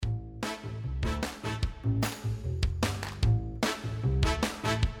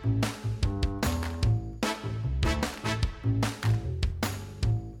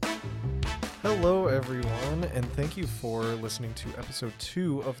Hello, everyone, and thank you for listening to episode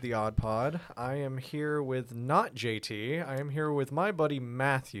 2 of the Odd Pod. I am here with not JT. I am here with my buddy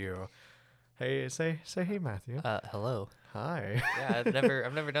Matthew. Hey, say hey, Matthew. Hello. Hi. Yeah,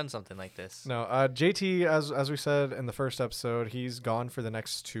 I've never done something like this. No, JT, as we said in the first episode, he's gone for the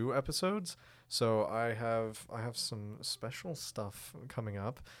next 2 episodes. So I have some special stuff coming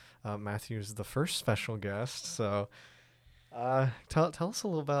up. Matthew's the first special guest. So tell us a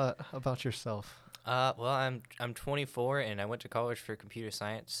little about yourself. Well, I'm 24 and I went to college for computer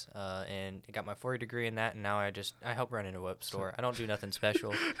science, and I got my 4-year degree in that, and now I help run in a web store. I don't do nothing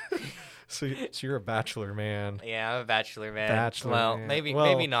special. So you're a bachelor man. Yeah, I'm a bachelor man. Bachelor well, man. maybe Well-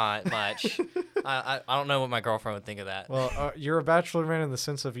 maybe not much. I don't know what my girlfriend would think of that. Well, you're a bachelor man in the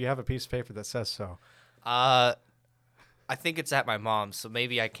sense of you have a piece of paper that says so. I think it's at my mom's, so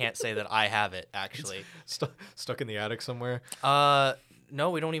maybe I can't say that I have it actually. Stuck in the attic somewhere. No,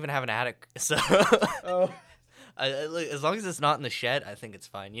 we don't even have an attic, so Oh. as long as it's not in the shed, I think it's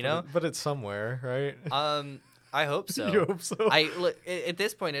fine. You know. But it's somewhere, right? I hope so. You hope so. At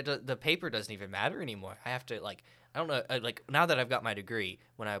this point, the paper doesn't even matter anymore. I have to I don't know. Now that I've got my degree,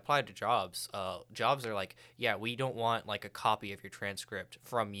 when I applied to jobs, jobs are like, yeah, we don't want like a copy of your transcript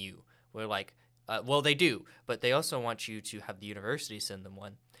from you. We're like, well, they do, but they also want you to have the university send them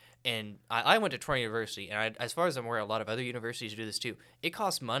one. And I went to Troy University, and as far as I'm aware, a lot of other universities do this too. It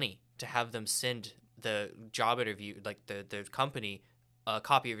costs money to have them send the job interview, like the company, a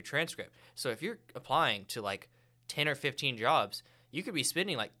copy of your transcript. So if you're applying to like 10 or 15 jobs, you could be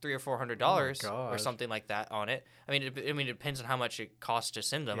spending like $300 or $400 or something like that on it. I mean, it depends on how much it costs to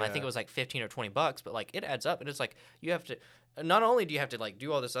send them. I think it was like 15 or 20 bucks, but like it adds up, and it's like you have to. Not only do you have to like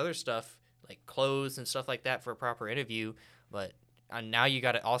do all this other stuff, like clothes and stuff like that for a proper interview, but now you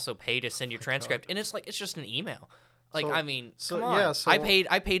got to also pay to send your transcript, and it's just an email. Like, So- I mean, so, come on. yeah, so-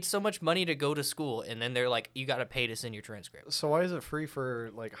 I paid so much money to go to school, and then they're like, you got to pay to send your transcript. So why is it free for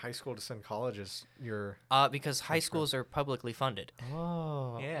like high school to send colleges your? Because high schools are publicly funded.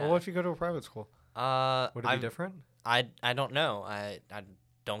 Oh, Yeah. Well, what if you go to a private school? Would it be different? I don't know. I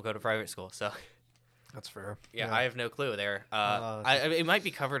don't go to private school, so That's fair. yeah, I have no clue there. It might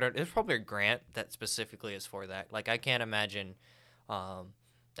be covered. There's probably a grant that specifically is for that. Like, I can't imagine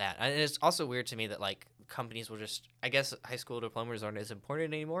that. And it's also weird to me that like companies will just, I guess high school diplomas aren't as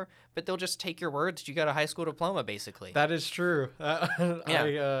important anymore, but they'll just take your word that you got a high school diploma, basically. That is true.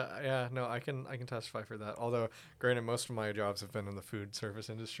 Yeah. No, I can testify for that. Although, granted, most of my jobs have been in the food service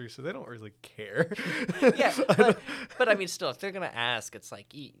industry, so they don't really care. Yeah, but I mean, still, if they're gonna ask, it's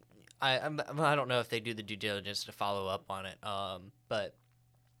like I don't know if they do the due diligence to follow up on it. But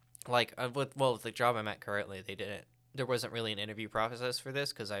like with the job I'm at currently, there wasn't really an interview process for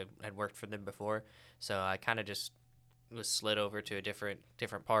this because I had worked for them before, so I kind of just was slid over to a different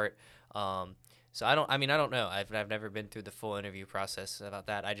part. So I don't know. I've never been through the full interview process about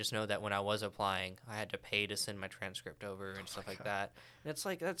that. I just know that when I was applying, I had to pay to send my transcript over and stuff like that. And it's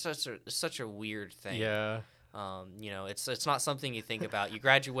like that's such a weird thing. Yeah. It's not something you think about. You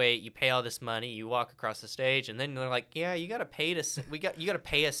graduate, you pay all this money, you walk across the stage, and then they're like, "Yeah, you got to pay you got to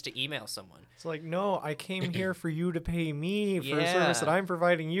pay us to email someone." It's like, no, I came here for you to pay me for a Yeah. service that I'm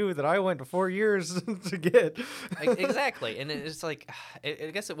providing you that I went to 4 years to get. Exactly, and it's like,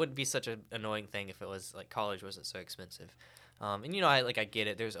 I guess it wouldn't be such an annoying thing if it was like college wasn't so expensive. And I get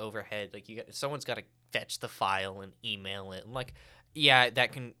it. There's overhead. Like someone's got to fetch the file and email it. And like, yeah,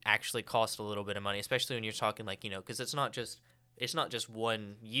 that can actually cost a little bit of money, especially when you're talking like because it's not just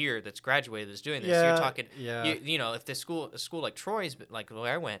 1 year that's graduated that's doing this. Yeah, You're talking, yeah. If a school like Troy's, like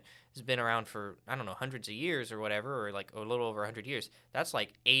where I went, has been around for I don't know hundreds of years or whatever, or like a little over 100 years. That's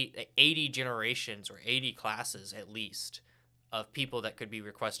like 80 generations or 80 classes at least of people that could be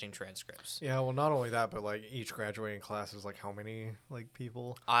requesting transcripts. Yeah, well, not only that, but like each graduating class is like how many like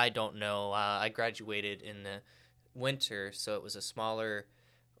people? I don't know. I graduated in the winter, so it was a smaller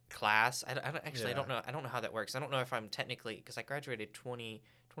class. I don't know. I don't know how that works. I don't know if I'm technically, because I graduated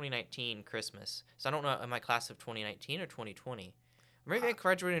 2019 Christmas, so I don't know. Am I class of 2019 or 2020? Maybe I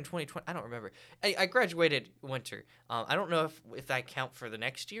graduated in 2020. I don't remember. I graduated winter. I don't know if that count for the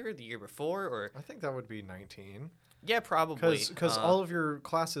next year, the year before, or I think that would be 19. yeah, probably. Because all of your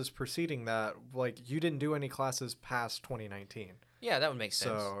classes preceding that, like you didn't do any classes past 2019. yeah, that would make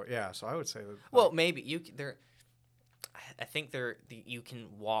sense. So yeah, so I would say that. Well, maybe I think you can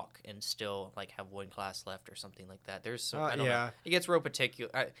walk and still like have one class left or something like that. There's some, I don't know. It gets real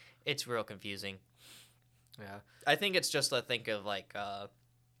particular. It's real confusing. Yeah. I think it's just a think of like a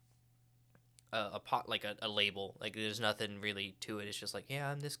pot, like a label. Like there's nothing really to it. It's just like, yeah,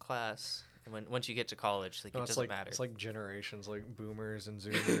 I'm this class. And once you get to college, like No, it it's doesn't like matter. it's like generations, like boomers and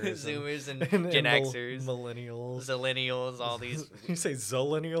zoomers, Zoomers and and Gen Xers, millennials. Zillennials, all these. You say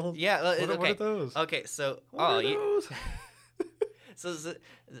zillennials? Yeah. What are those? Okay. So What are you. those? So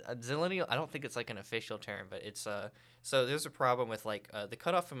zillennial, I don't think it's like an official term, but it's So there's a problem with like the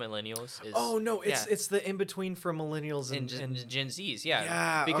cutoff for millennials is. Oh no, it's the in between for millennials and Gen Zs, yeah.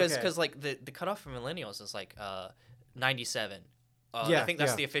 Yeah, Because okay. cause like the cutoff for millennials is like 97. Yeah, I think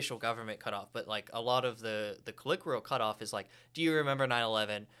that's yeah. the official government cutoff, but like a lot of the colloquial cutoff is like, do you remember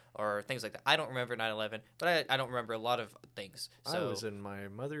 9/11 or things like that? I don't remember 9/11, but I don't remember a lot of things. So I was in my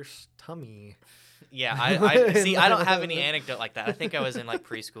mother's tummy. yeah, I see. I don't have any anecdote like that. I think I was in like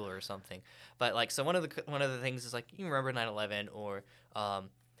preschool or something. But like, so one of the things is like, you remember 9/11, or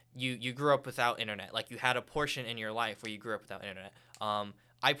you grew up without internet. Like you had a portion in your life where you grew up without internet.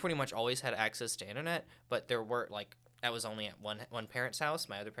 I pretty much always had access to internet, but there were like, that was only at one parent's house.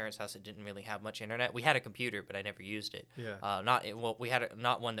 My other parent's house, it didn't really have much internet. We had a computer, but I never used it. Yeah. We had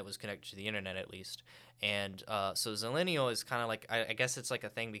not one that was connected to the internet at least. And so Zillennial is kind of like, I guess it's like a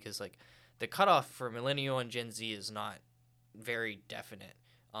thing because like the cutoff for millennial and Gen Z is not very definite.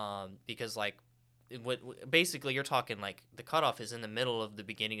 Because like basically you're talking like the cutoff is in the middle of the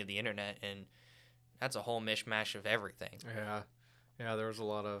beginning of the internet, and that's a whole mishmash of everything. Yeah, there was a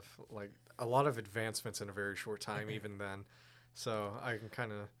lot of advancements in a very short time even then. So I can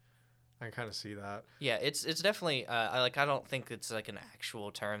kind of see that. Yeah, it's definitely I don't think it's like an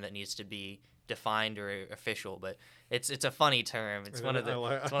actual term that needs to be defined or official, but it's a funny term. It's one of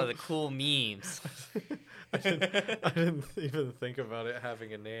the cool memes. I didn't even think about it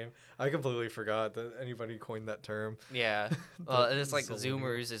having a name. I completely forgot that anybody coined that term. Yeah, and it's like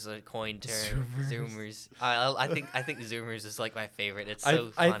Zoomers is a coined term. Zoomers. I think Zoomers is like my favorite. It's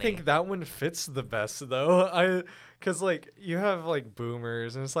so funny. I think that one fits the best though. Because like you have like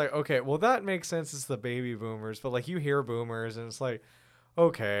boomers, and it's like, okay, well that makes sense. It's the baby boomers, but like you hear boomers, and it's like,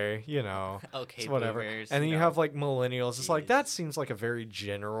 okay, okay, it's whatever. boomers, And then you have like millennials. It's like Jeez. that seems like a very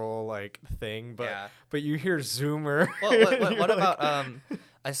general like thing, but Yeah. but you hear Zoomer. Well, and what you're about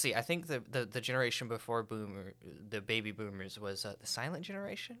I see. I think the generation before the baby boomers was the silent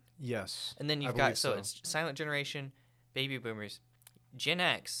generation, Yes. and then I you've believe got so it's silent generation, baby boomers, Gen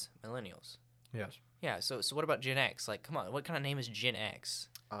X, millennials. Yes. Yeah. So what about Gen X? Like, come on, what kind of name is Gen X?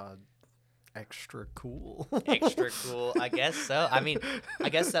 Extra cool. Extra cool, I guess so. I mean, I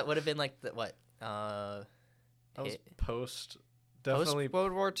guess that would have been like the what? That was it- post Post definitely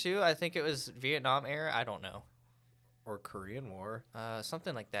World War II. I think it was Vietnam era. I don't know. or Korean War.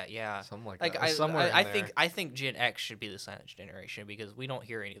 Something like that. Yeah. Something like Like that. Somewhere in there. I think Gen X should be the silent generation because we don't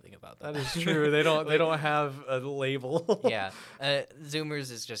hear anything about them. That is true. They don't have a label. Yeah.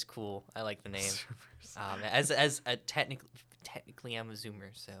 Zoomers is just cool. I like the name. As a technically I'm a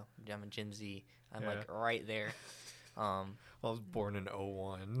Zoomer, so I'm a Gen Z. I'm like right there. I was born in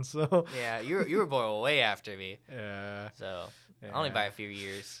 01, so Yeah, you were born way after me, yeah. so only by a few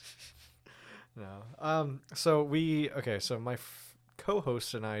years. No. So my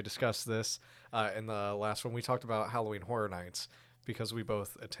co-host and I discussed this in the last one. We talked about Halloween Horror Nights because we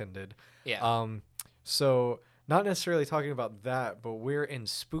both attended. Yeah. So not necessarily talking about that, but we're in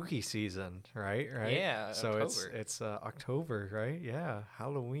spooky season, right? Yeah, So October. it's October, right? Yeah,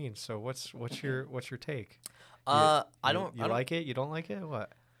 Halloween. So what's your take? I You don't like it? You don't like it?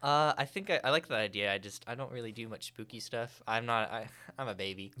 What? I think I like that idea. I don't really do much spooky stuff. I'm a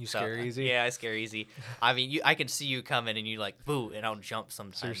baby. You so, scare easy? Yeah, I scare easy. I mean, I can see you coming and you like boo, and I'll jump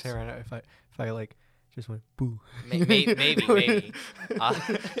sometimes. So you're saying right now if I like just went boo. Maybe. Did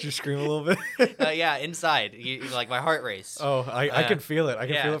you scream a little bit? Yeah, inside, you like my heart race. Oh, I can feel it. I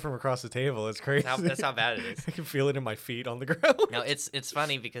can feel yeah. it from across the table. It's crazy. That's how bad it is. I can feel it in my feet on the ground. No, it's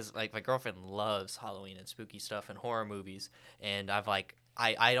funny because like my girlfriend loves Halloween and spooky stuff and horror movies, and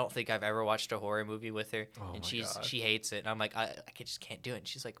I don't think I've ever watched a horror movie with her, Oh and my God. she hates it. And I'm like, I just can't do it. And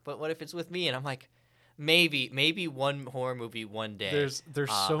she's like, but what if it's with me? And I'm like, maybe one horror movie one day.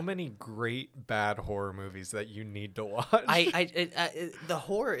 There's so many great bad horror movies that you need to watch. The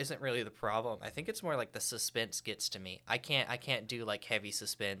horror isn't really the problem. I think it's more like the suspense gets to me. I can't do like heavy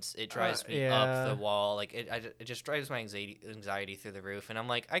suspense. It drives me yeah. up the wall. Like it just drives my anxiety through the roof. And I'm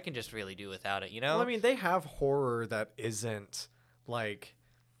like, I can just really do without it. Well, I mean, they have horror that isn't like,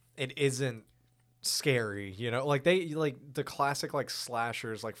 it isn't scary, you know, like they like the classic like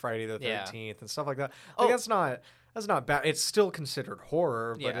slashers like Friday the Yeah. 13th and stuff like that. Like Oh. that's not bad. It's still considered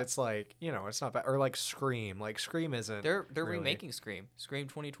horror, but Yeah. it's like, you know, it's not bad. Or like Scream. Like Scream isn't. They're really. remaking Scream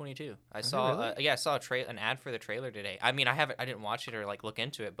 2022. I they saw really? I saw an ad for the trailer today. I mean, I didn't watch it or like look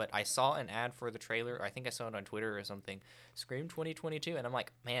into it, but I saw an ad for the trailer. I think I saw it on Twitter or something. Scream 2022, and I'm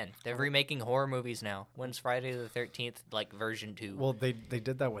like, man, they're remaking horror movies now. When's Friday the 13th like version 2? Well, they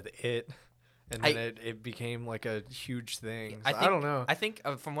did that with It, and then it became like a huge thing. So I don't know. I think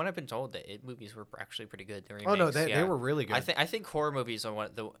from what I've been told, that It movies were actually pretty good. The Oh no, remakes, they yeah. were really good. I think horror movies are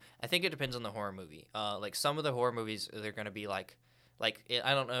I think it depends on the horror movie. Like some of the horror movies, they're gonna be like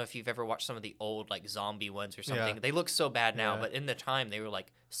I don't know if you've ever watched some of the old like zombie ones or something. Yeah. They look so bad now, Yeah. but in the time they were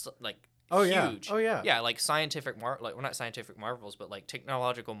like Oh, huge. yeah. Oh, yeah. Yeah, like well, not scientific marvels, but like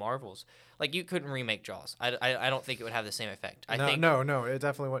technological marvels. Like you couldn't remake Jaws. I don't think it would have the same effect. I think no, it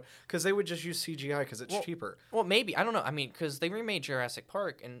definitely would, because they would just use CGI because it's cheaper. Well, maybe. I don't know. I mean, because they remade Jurassic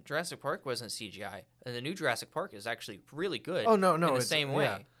Park, and Jurassic Park wasn't CGI, and the new Jurassic Park is actually really good. Oh no, in the it's same way.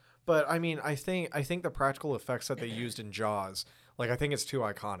 Yeah. But I mean, I think the practical effects that they used in Jaws, like I think it's too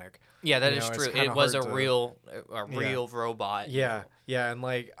iconic. Yeah, that You is know, true. it's kinda It was a hard to- real robot. Yeah, yeah, and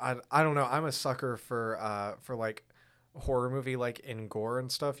like I don't know, I'm a sucker for like horror movie like in gore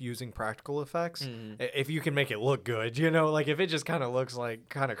and stuff using practical effects. If you can make it look good, you know, like if it just kind of looks like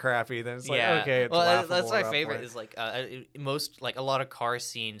kind of crappy, then it's like okay, it's well, laughable that's my at that favorite. point. Is like most like a lot of car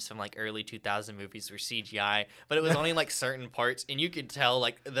scenes from like early 2000 movies were CGI, but it was only like certain parts, and you could tell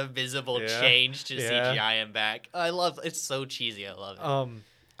like the visible Yeah. change to Yeah. CGI and back. I love it's so cheesy. I love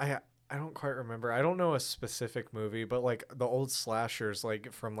it. I don't quite remember. I don't know a specific movie, but like the old slashers,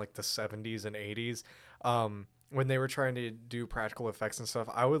 like from like the 70s and 80s, when they were trying to do practical effects and stuff,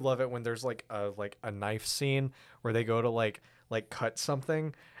 I would love it when there's like a knife scene where they go to like cut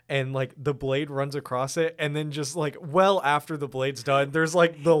something and like the blade runs across it, and then just like well after the blade's done, there's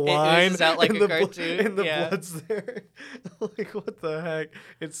like the line oozes out like and a the cartoon, and the yeah. blood's there. Like what the heck?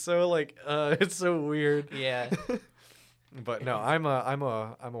 It's so like it's so weird. Yeah. But no, I'm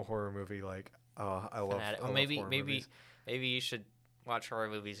a horror movie like I love. Fanatic. I Well, love maybe horror maybe movies. maybe you should watch horror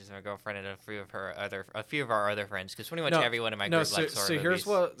movies with my girlfriend and a few of our other friends, because pretty much No, everyone in my No, group so, likes horror so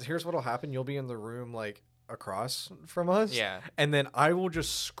movies. here's what'll happen. You'll be in the room like across from us. Yeah. And then I will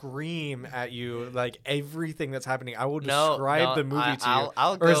just scream at you like everything that's happening. I will No, describe the movie to you.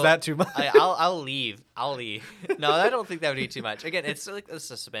 I'll or is go- that too much? I'll leave. No, I don't think that would be too much. Again, it's like a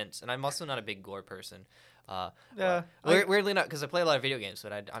suspense, and I'm also not a big gore person. Yeah, Weirdly not, because I play a lot of video games,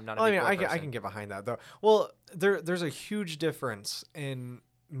 but I'm not a Well, I big mean, gore I person. can get behind that though. Well, there's a huge difference in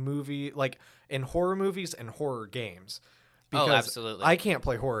in horror movies and horror games. Oh, Because absolutely. I can't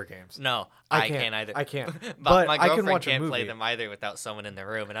play horror games. No, I I can't. can't either. I can't. but But my I can girlfriend watch a can't play movie. them either without someone in the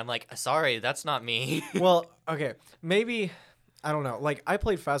room, and I'm like, sorry, that's not me. Well, okay, maybe I don't know. Like I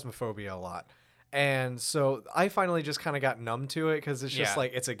played Phasmophobia a lot, and so I finally just kind of got numb to it because it's just Yeah.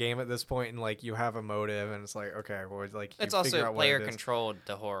 like it's a game at this point, and like you have a motive, and it's like okay, well, like you It's figure also out what player it is. controlled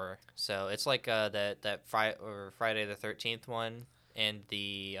the horror, so it's like that Friday the 13th one, and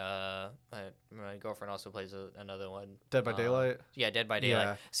the my girlfriend also plays another one. Dead by Daylight. Yeah, Dead by Daylight.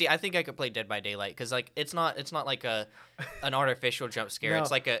 Yeah. See, I think I could play Dead by Daylight because like it's not like an artificial jump scare. No.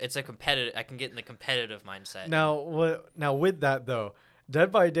 It's like it's a competitive. I can get in the competitive mindset. Now with that though,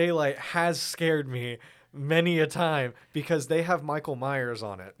 Dead by Daylight has scared me many a time because they have Michael Myers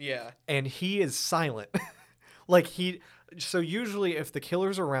on it. Yeah. And he is silent. Like so usually if the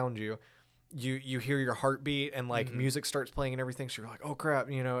killer's around you, you hear your heartbeat and like music starts playing and everything, so you're like, oh crap,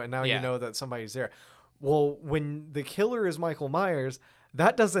 you know, and now Yeah. you know that somebody's there. Well, when the killer is Michael Myers,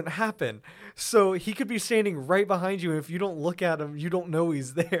 that doesn't happen. So he could be standing right behind you, and if you don't look at him, you don't know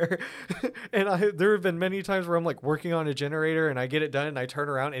he's there. And there have been many times where I'm like working on a generator and I get it done and I turn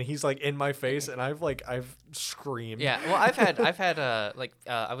around and he's like in my face and I've screamed. Yeah. Well, I've had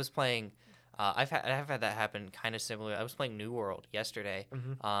I was playing. I've had that happen kind of similar. I was playing New World yesterday,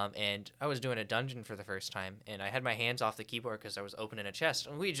 and I was doing a dungeon for the first time, and I had my hands off the keyboard because I was opening a chest,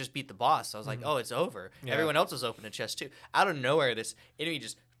 and we just beat the boss. I was like, oh, it's over. Yeah. Everyone else was opening a chest too. Out of nowhere, this enemy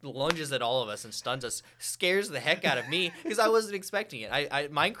just lunges at all of us and stuns us, scares the heck out of me because I wasn't expecting it. I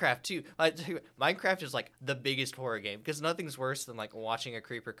Minecraft too. Minecraft is like the biggest horror game because nothing's worse than like watching a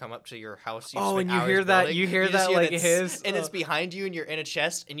creeper come up to your house. Oh, spent and you hours hear that- building, you hear just that, like, it's- hiss. and it's behind you and you're in a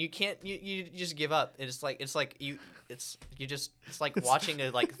chest and you can't you just give up. It's like watching a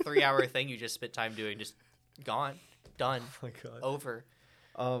like 3-hour thing you just spent time doing, just gone, done, Oh my God. over.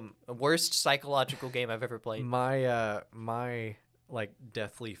 Worst psychological game I've ever played. My like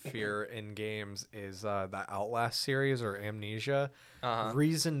deathly fear in games is the Outlast series or Amnesia.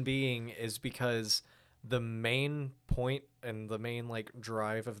 Reason being is because the main point and the main like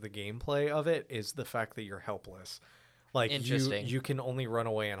drive of the gameplay of it is the fact that you're helpless. Like you can only run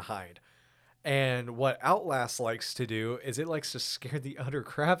away and hide. And what Outlast likes to do is it likes to scare the utter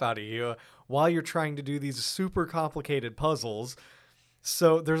crap out of you while you're trying to do these super complicated puzzles.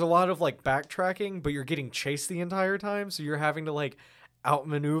 So there's a lot of like backtracking, but you're getting chased the entire time. So you're having to like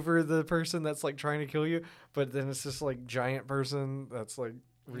outmaneuver the person that's like trying to kill you. But then it's this like giant person that's like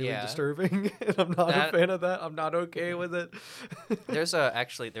really disturbing. And I'm not a fan of that. I'm not okay with it. There's a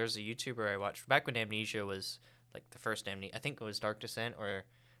YouTuber I watched back when Amnesia was like the first Amnesia. I think it was Dark Descent, or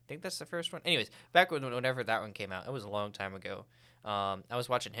I think that's the first one. Anyways, back whenever that one came out, it was a long time ago. I was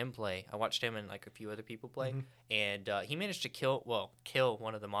watching him play. I watched him and like a few other people play, and he managed to kill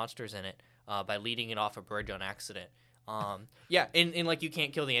one of the monsters in it by leading it off a bridge on accident. And like you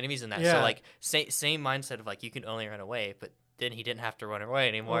can't kill the enemies in that. So like same mindset of like you can only run away, but then he didn't have to run away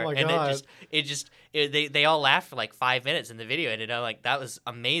anymore. Oh my and God. they all laughed for like 5 minutes in the video, and I'm like, that was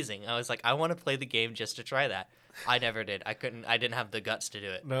amazing. I was like, I want to play the game just to try that. I never did. I didn't have the guts to do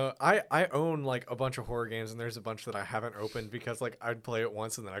it. No, I own like a bunch of horror games, and there's a bunch that I haven't opened because like I'd play it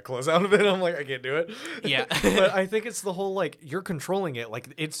once and then I close out of it. And I'm like, I can't do it. Yeah. But I think it's the whole like you're controlling it. Like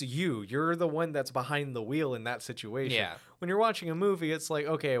it's you. You're the one that's behind the wheel in that situation. Yeah. When you're watching a movie, it's like,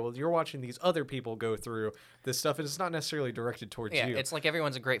 okay, well, you're watching these other people go through this stuff, and it's not necessarily directed towards you. Yeah, it's like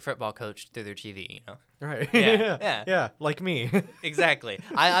everyone's a great football coach through their TV, you know? Right. Yeah. Yeah, like me. Exactly.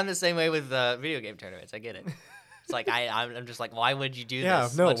 I'm the same way with video game tournaments. I get it. It's like I'm just like, why would you do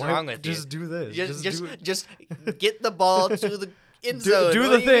this? What's wrong with you? Just do this. Just get the ball to the end zone. Do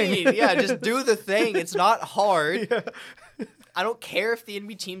the thing. Yeah, just do the thing. It's not hard. Yeah. I don't care if the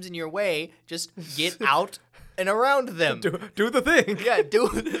enemy team's in your way. Just get out and around them. Do the thing. Yeah, do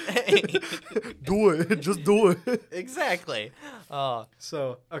the thing. Do it. Just do it. Exactly.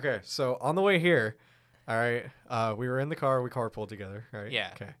 So on the way here, all right, we were in the car. We carpooled together, right?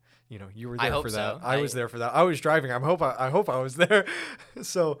 Yeah. Okay. You know, you were there for that. So. I was there for that. I was driving. I hope I was there.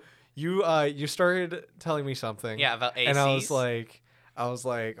 So you started telling me something. Yeah, about ACs. And I was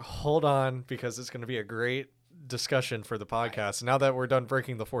like, hold on, because it's going to be a great discussion for the podcast. Now that we're done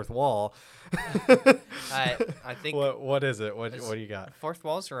breaking the fourth wall, I think what is it? What do you got? Fourth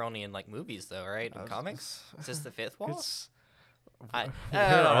walls are only in like movies, though, right? In comics, is this the fifth wall? Where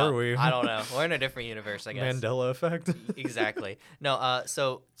are we? I don't know. We're in a different universe, I guess. Mandela effect. Exactly. No.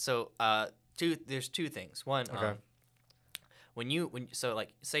 There's two things. One. Okay.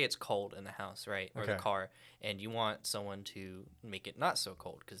 Say it's cold in the house, right, or the car, and you want someone to make it not so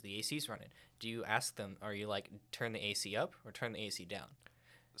cold because the AC's running. Do you ask them? Are you like turn the AC up or turn the AC down?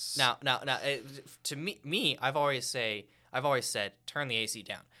 Now, to me, I've always said turn the AC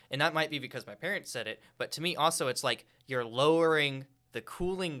down, and that might be because my parents said it, but to me also it's like you're lowering the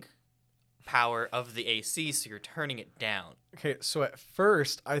cooling power of the AC, so you're turning it down. Okay, so at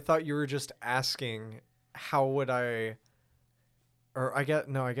first I thought you were just asking how would I, or I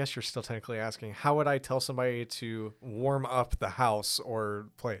guess you're still technically asking how would I tell somebody to warm up the house or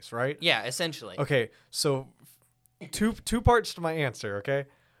place, right? Yeah, essentially. Okay, so two parts to my answer, okay?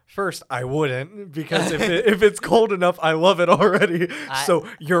 First, I wouldn't, because if it's cold enough, I love it already. So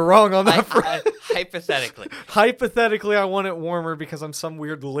you're wrong on that front. Hypothetically. Hypothetically, I want it warmer because I'm some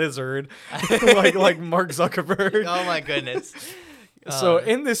weird lizard like Mark Zuckerberg. Oh my goodness. So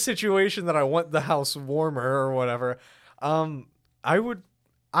in this situation that I want the house warmer or whatever, I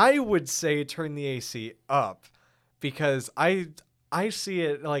would say turn the AC up, because I see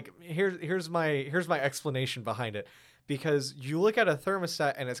it like here's my explanation behind it. Because you look at a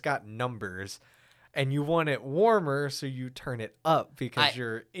thermostat and it's got numbers, and you want it warmer, so you turn it up because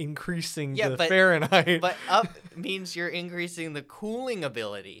you're increasing the Fahrenheit. But up means you're increasing the cooling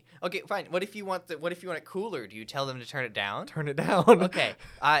ability. Okay, fine. What if you want it cooler? Do you tell them to turn it down? Turn it down. Okay.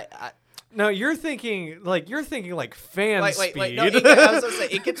 No, you're thinking like fan speed. Wait. No, I was gonna say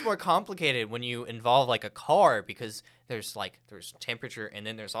it gets more complicated when you involve like a car, because there's temperature and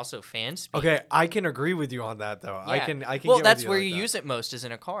then there's also fan speed. Okay, I can agree with you on that though. Yeah. I can. Well, get that's with where you you like use it most, is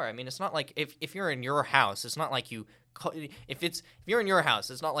in a car. I mean, it's not like if you're in your house, it's not like you. If you're in your house,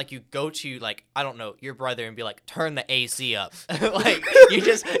 it's not like you go to like, I don't know, your brother and be like, turn the AC up. Like you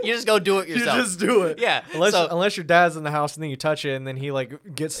just go do it yourself. You just do it. Yeah. Unless your dad's in the house and then you touch it and then he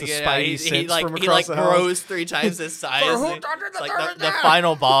like gets the spidey sense from across the house. He grows 3 times his size. It's like the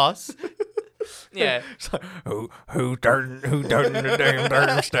final boss. Yeah. Who turned the damn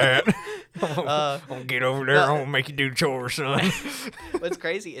thermostat? I'll get over there. no. I'll make you do chores, son. What's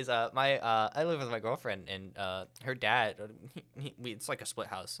crazy is I live with my girlfriend, and her dad, it's like a split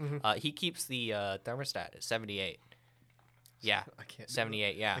house. He keeps the thermostat at 78. Yeah, I can't.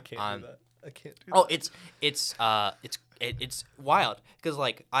 78. Yeah. I can't do that. I can't do Oh, that. it's wild because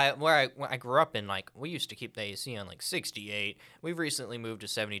like when I grew up in, like, we used to keep the AC on like 68. We've recently moved to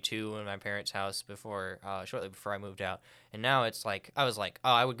 72 in my parents' house shortly before I moved out, and now it's like I was like,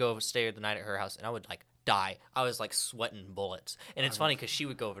 oh, I would go stay the night at her house and I would like die. I was like sweating bullets, and it's funny because she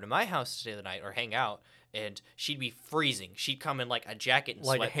would go over to my house to stay the night or hang out. And she'd be freezing. She'd come in like a jacket and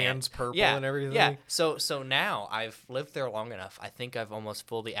Like sweatpants. hands purple Yeah, and everything. Yeah. So now I've lived there long enough. I think I've almost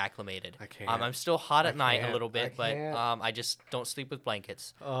fully acclimated. I can't. I'm still hot at night a can't. little bit, but can't. I just don't sleep with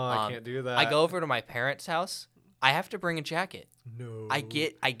blankets. Oh, I can't do that. I go over to my parents' house. I have to bring a jacket. No. I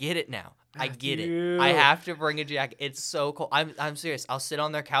get it now. I get it. Matthew. I have to bring a jacket. It's so cold. I'm serious. I'll sit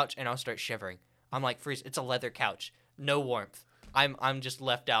on their couch and I'll start shivering. I'm like freeze. It's a leather couch. No warmth. I'm just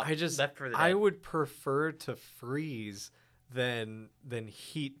left out. Left for the day. I would prefer to freeze than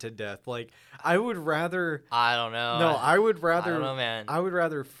heat to death. Like, I would rather. I don't know. No, I would rather. I don't know, man. I would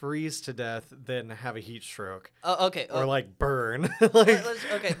rather freeze to death than have a heat stroke Okay. or like burn.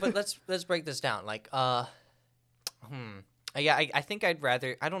 Let's break this down. Like, yeah, I think I'd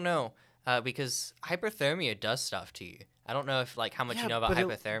rather. I don't know, because hyperthermia does stuff to you. I don't know if like how much you know about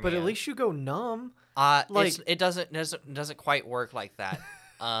hypothermia. But at least you go numb. Like it doesn't quite work like that.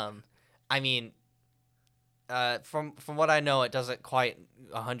 I mean, from what I know, it doesn't quite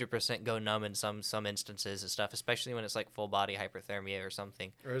 100% go numb in some instances and stuff, especially when it's like full body hyperthermia or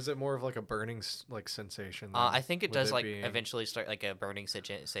something. Or is it more of like a burning like sensation? I think it does being... eventually start like a burning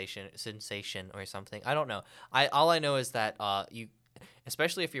sensation or something. I don't know. All I know is that you.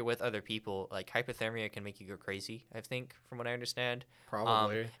 Especially if you're with other people, like hypothermia can make you go crazy, I think, from what I understand.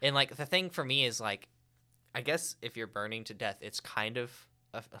 Probably. And like the thing for me is like, I guess if you're burning to death, it's kind of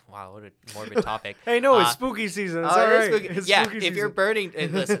wow, what a morbid topic. Hey, no, it's spooky season. It's all right. It's yeah, spooky if you're season. burning,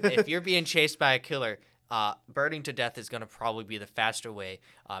 listen, if you're being chased by a killer, burning to death is gonna probably be the faster way.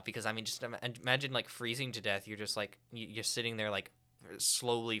 Because I mean, just imagine like freezing to death. You're just like you're sitting there like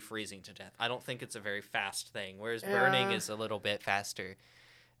slowly freezing to death. I don't think it's a very fast thing, whereas burning is a little bit faster.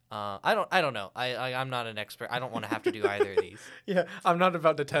 I don't know. I'm not an expert. I don't want to have to do either of these. Yeah, I'm not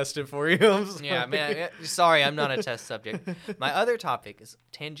about to test it for you. I'm sorry. Yeah, man. Sorry, I'm not a test subject. My other topic is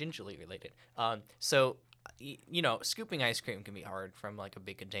tangentially related. So, you know, scooping ice cream can be hard from like a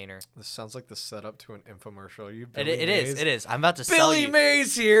big container. This sounds like the setup to an infomercial. It is. I'm about to sell Billy you.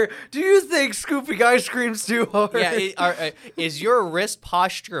 Mays here. Do you think scooping ice cream's too hard? Yeah. Is your wrist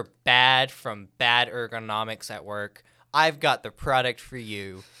posture bad from bad ergonomics at work? I've got the product for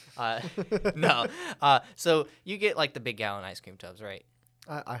you. No. So you get like the big gallon ice cream tubs, right?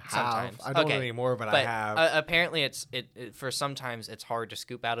 I have. Sometimes. I don't Okay. anymore, but I But have. apparently, it's for sometimes it's hard to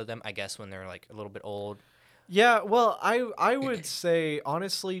scoop out of them. I guess when they're like a little bit old. Yeah, well, I would say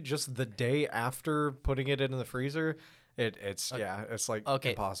honestly, just the day after putting it in the freezer, it's like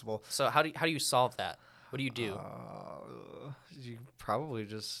impossible. So how do you solve that? What do you do? You probably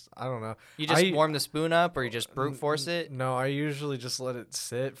just I don't know. You just warm the spoon up, or you just brute force it? No, I usually just let it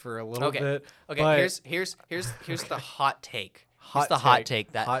sit for a little bit. Okay, but here's the hot take. Hot Here's the hot take.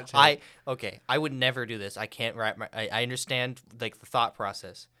 take that Hot take. I would never do this. I can't wrap my I understand like the thought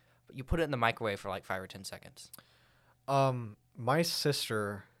process. But you put it in the microwave for like 5 or 10 seconds. My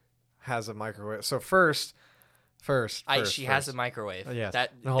sister has a microwave. So first, she has a microwave. Yes.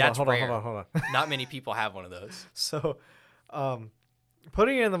 That's hold rare. on. Not many people have one of those. So,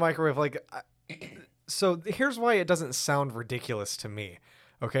 putting it in the microwave, so here's why it doesn't sound ridiculous to me,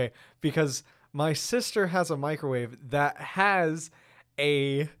 okay? Because my sister has a microwave that has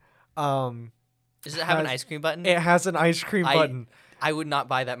a, Does it have an ice cream button? It has an ice cream button. I would not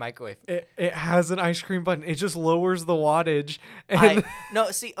buy that microwave. It has an ice cream button. It just lowers the wattage. And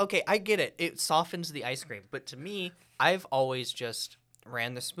I get it. It softens the ice cream, but to me, I've always just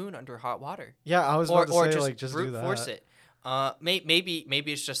ran the spoon under hot water. Yeah, I was about to say, just just brute do that. force it. Maybe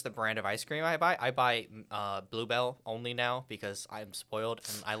it's just the brand of ice cream I buy. I buy Bluebell only now because I'm spoiled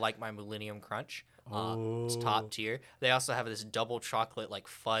and I like my Millennium Crunch. It's top tier. They also have this double chocolate like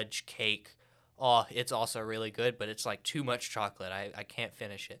fudge cake. Oh, it's also really good, but it's like too much chocolate. I can't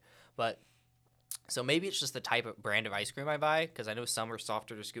finish it. But so maybe it's just the type of brand of ice cream I buy because I know some are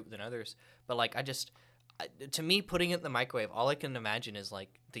softer to scoop than others. But like to me, putting it in the microwave, all I can imagine is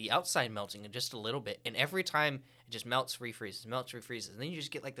like the outside melting just a little bit, and every time it just melts, refreezes, and then you just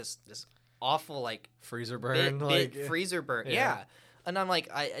get like this awful like freezer burn, freezer burn. Yeah. And I'm like,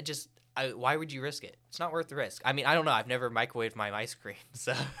 why would you risk it? It's not worth the risk. I mean, I don't know. I've never microwaved my ice cream,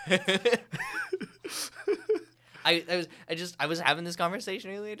 so. I was having this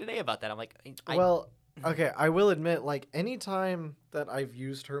conversation earlier today about that. I'm like, well, okay, I will admit, like, anytime that I've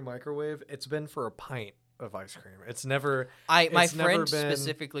used her microwave, it's been for a pint of ice cream. It's never. My friend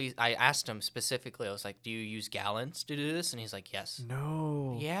specifically, I asked him specifically. I was like, "Do you use gallons to do this?" And he's like, "Yes."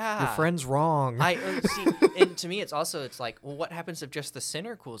 No. Yeah. Your friend's wrong. See, and to me, it's like, well, what happens if just the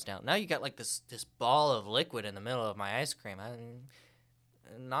center cools down? Now you got like this ball of liquid in the middle of my ice cream.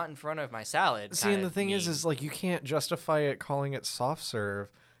 Not in front of my salad. See, and the thing is like you can't justify it calling it soft serve.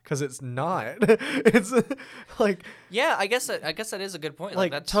 Because it's not. It's like... Yeah, I guess that is a good point.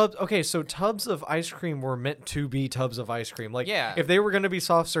 Like tubs... Okay, so tubs of ice cream were meant to be tubs of ice cream. Like, yeah. If they were going to be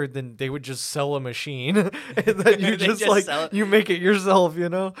soft serve, then they would just sell a machine. And then you just like... You make it yourself, you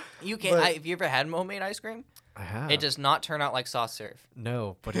know? You can't... Have you ever had homemade ice cream? I have. It does not turn out like soft serve.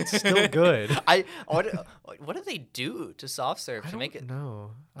 No, but it's still good. What do they do to soft serve to make it?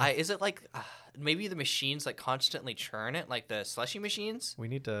 No. Is it like... maybe the machines like constantly churn it, like the slushy machines. We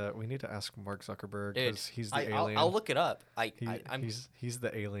need to ask Mark Zuckerberg because he's the alien. I'll look it up. He's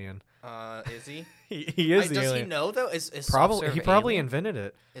the alien. Is he? he is the alien. Does he know though? Is probably he probably alien? invented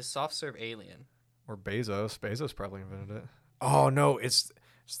it. Is soft serve alien? Or Bezos? Bezos probably invented it. Oh no, it's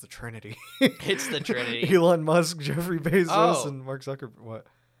the Trinity. It's the Trinity. Elon Musk, Jeffrey Bezos, and Mark Zuckerberg. What?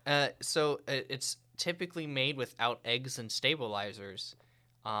 So it's typically made without eggs and stabilizers.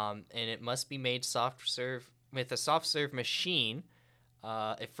 And it must be made soft serve with a soft serve machine.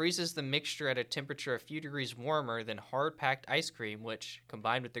 It freezes the mixture at a temperature a few degrees warmer than hard packed ice cream, which,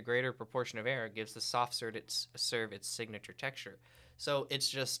 combined with the greater proportion of air, gives the soft serve its signature texture. So it's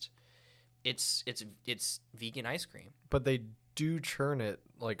just, it's vegan ice cream. But they do churn it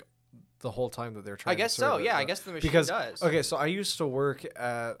like the whole time that they're trying. I guess to serve so. it, Yeah, though. I guess the machine does. Okay, so I used to work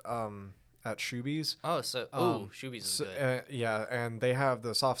at Shoebies. Shoebies is good. Yeah, and they have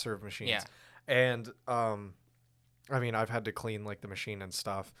the soft serve machines. Yeah. And I mean, I've had to clean like the machine and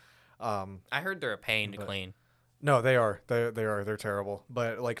stuff. I heard they're a pain to clean. No, they are. They are. They're terrible.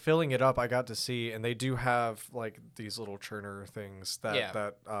 But like filling it up, I got to see, and they do have like these little churner things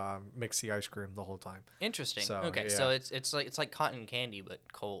that mix the ice cream the whole time. Interesting. So, okay, yeah. so it's like cotton candy but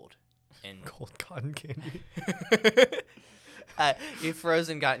cold. And cold cotton candy. You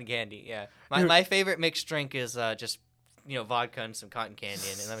frozen cotton candy, yeah. My favorite mixed drink is just vodka and some cotton candy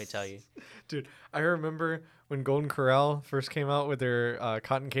in it. Let me tell you, dude. I remember when Golden Corral first came out with their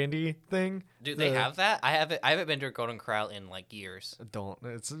cotton candy thing. Do they have that? I haven't been to a Golden Corral in like years. Don't.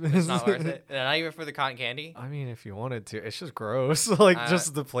 It's not worth it. Not even for the cotton candy. I mean, if you wanted to, it's just gross. Like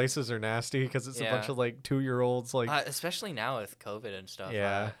just the places are nasty because it's a bunch of like 2-year-olds. Like especially now with COVID and stuff.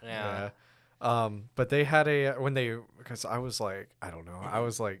 Yeah. But they had because I was like, I don't know, I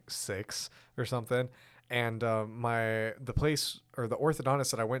was like 6 or something. And the place or the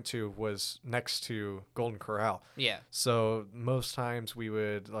orthodontist that I went to was next to Golden Corral. Yeah. So most times we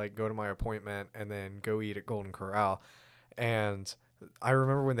would like go to my appointment and then go eat at Golden Corral. And I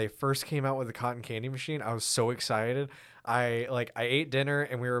remember when they first came out with the cotton candy machine, I was so excited. I ate dinner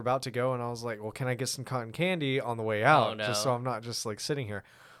and we were about to go and I was like, well, can I get some cotton candy on the way out? Oh, no. Just so I'm not just like sitting here.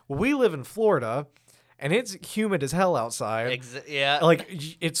 Well, we live in Florida. And it's humid as hell outside. Yeah. Like,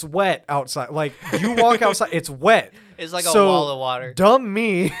 it's wet outside. Like, you walk outside, it's wet. It's like a wall of water. Dumb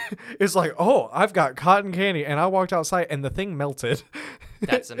me is like, oh, I've got cotton candy. And I walked outside, and the thing melted.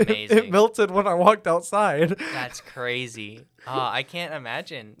 That's amazing. It melted when I walked outside. That's crazy. I can't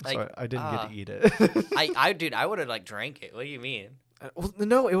imagine. Like, so I didn't get to eat it. Dude, I would have, like, drank it. What do you mean? Well,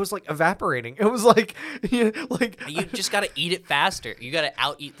 no, it was like evaporating. It was like, you just gotta eat it faster. You gotta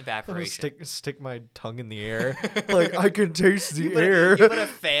out-eat the evaporation. Stick my tongue in the air, like I can taste the air. You put a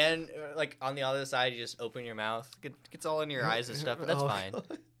fan like on the other side. You just open your mouth. Gets all in your eyes and stuff. But that's fine.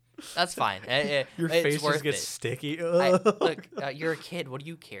 That's fine. Your face just gets sticky. Look, you're a kid. What do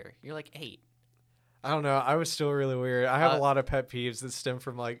you care? You're like 8. I don't know. I was still really weird. I have a lot of pet peeves that stem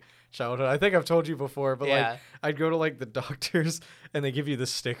from like childhood. I think I've told you before, but like I'd go to like the doctors and they give you the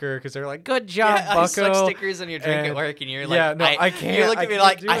sticker because they're like, "Good job, Bucko." I stuck stickers on your drink at work, and you're like, I can't. You look at me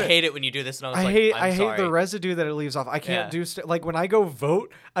like, I hate it when you do this, and I hate the residue that it leaves off. I can't do like when I go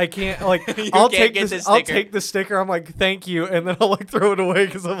vote, I can't like I'll take the sticker. I'm like, thank you, and then I'll like throw it away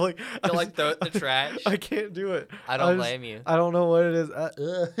because I'm like, you'll like throw it in the trash. I can't do it. I don't blame you. I don't know what it is.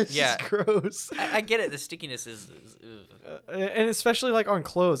 It's just gross. I get it. The stickiness is and especially like on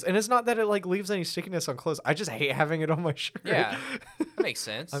clothes. And it's not that it like leaves any stickiness on clothes. I just hate having it on my shirt. Yeah, that makes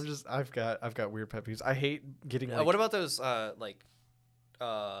sense. I've got weird pet peeves. I hate getting. Like, what about those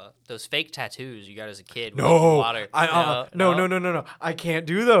those fake tattoos you got as a kid. With No, water. No. I can't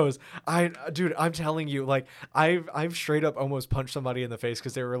do those. Dude, I'm telling you, like, I've straight up almost punched somebody in the face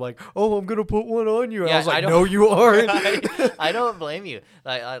because they were like, "Oh, I'm gonna put one on you." And Yeah, I was like, I don't- "No, you aren't." I don't blame you.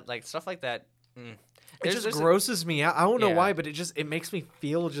 Like stuff like that. It just grosses me out. I don't know Yeah. why, but it makes me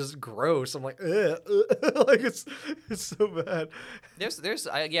feel just gross. I'm like, ugh. Like it's so bad.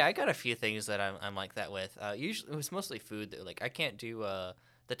 I got a few things that I'm like that with. Usually it's mostly food though. Like I can't do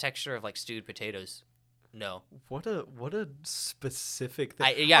the texture of like stewed potatoes. No. What a specific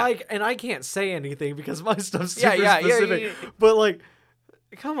thing. Yeah. And I can't say anything because my stuff's Yeah, super yeah, specific. yeah. But like,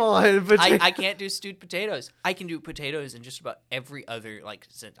 come on. I can't do stewed potatoes. I can do potatoes in just about every other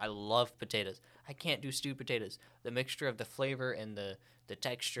I love potatoes. I can't do stewed potatoes. The mixture of the flavor and the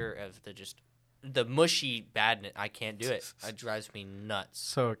texture of the mushy badness. I can't do it. It drives me nuts.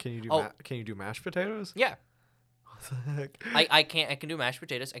 So can you do mashed potatoes? Yeah. What the heck? I can do mashed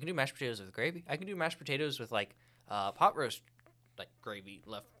potatoes. I can do mashed potatoes with gravy. I can do mashed potatoes with pot roast gravy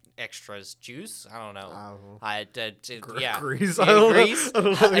left extras juice. I don't know. Yeah. Grease. Yeah, I don't know. grease. I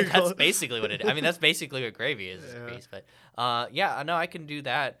don't know what you call That's it. basically what it is. I mean, that's basically what gravy is Yeah. grease. But I can do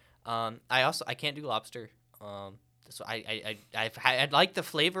that. I can't do lobster. So I like the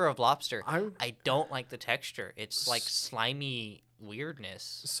flavor of lobster. I don't like the texture. It's like slimy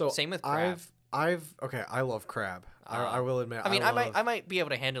weirdness. So same with crab. I love crab. I will admit. I might be able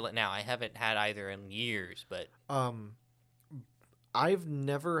to handle it now. I haven't had either in years, but I've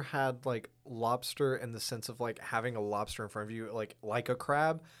never had like lobster in the sense of like having a lobster in front of you, like a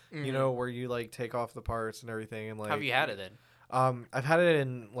crab, you know, where you like take off the parts and everything. And like, have you had it then? I've had it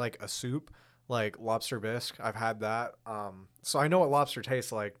in like a soup, like lobster bisque. I've had that. So I know what lobster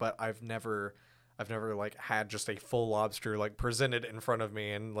tastes like, but I've never like had just a full lobster like presented in front of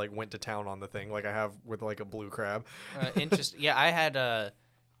me and like went to town on the thing like I have with like a blue crab. Interesting. Yeah, I had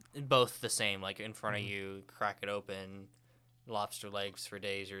both the same, like in front of you, crack it open, lobster legs for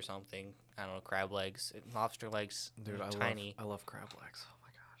days or something. I don't know, crab legs, lobster legs. Dude, tiny. I love crab legs. Oh my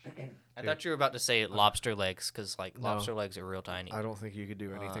gosh. I thought you were about to say lobster legs because lobster legs are real tiny. I don't think you could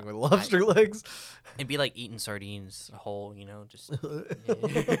do anything with lobster legs. It'd be like eating sardines whole, just.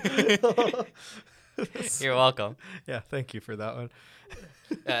 You're welcome. Yeah, thank you for that one.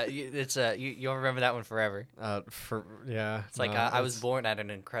 You'll remember that one forever. It's like I was born at an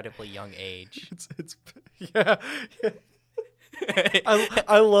incredibly young age. It's yeah.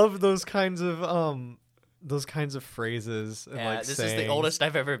 I love those kinds of phrases and like this sayings. is the oldest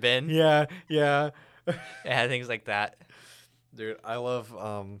I've ever been. Yeah. Yeah, things like that. Dude, I love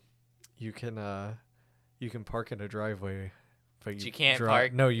you can park in a driveway, but you can't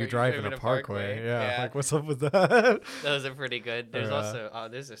park. No, you drive in a parkway. Yeah, like what's up with that? Those are pretty good. There's also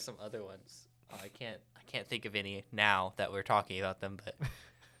there's some other ones. I can't think of any now that we're talking about them, but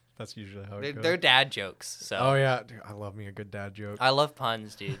that's usually how it goes. They're dad jokes. So. Oh yeah, dude, I love me a good dad joke. I love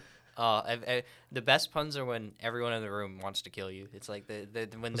puns, dude. The best puns are when everyone in the room wants to kill you. It's like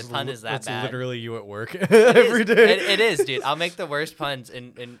when the pun is that bad. It's literally you at work every day. It is, dude. I'll make the worst puns,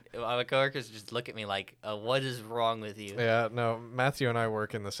 and my coworkers just look at me like, "What is wrong with you?" Yeah, no. Matthew and I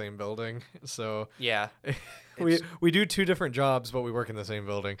work in the same building, so yeah. We do two different jobs, but we work in the same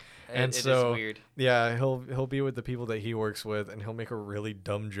building, and so is weird. Yeah, he'll be with the people that he works with, and he'll make a really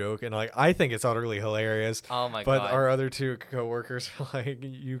dumb joke, and like I think it's utterly hilarious. Oh my god! But our other two coworkers are like,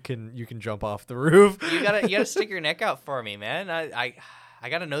 you can jump off the roof. You gotta stick your neck out for me, man. I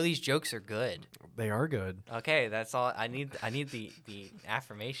gotta know these jokes are good. They are good. Okay, that's all I need. I need the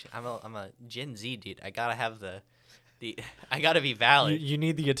affirmation. I'm a Gen Z dude. I gotta have the I gotta be valid. You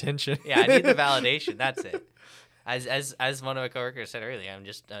need the attention. Yeah, I need the validation. That's it. As one of my coworkers said earlier, I'm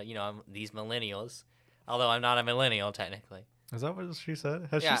just I'm these millennials, although I'm not a millennial technically. Is that what she said?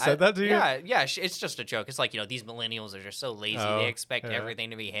 Has she said that to you? Yeah. It's just a joke. It's like these millennials are just so lazy. They expect everything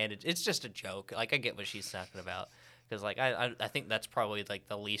to be handed. It's just a joke. Like I get what she's talking about. Because I think that's probably like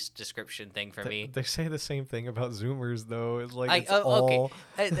the least description thing for me. They say the same thing about Zoomers though. It's like it's all.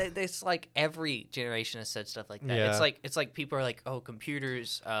 Okay. It's like every generation has said stuff like that. Yeah. It's like people are like, oh,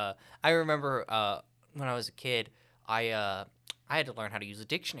 computers. I remember when I was a kid, I had to learn how to use a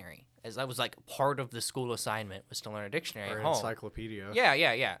dictionary, as that was like part of the school assignment was to learn a dictionary or at an home. encyclopedia.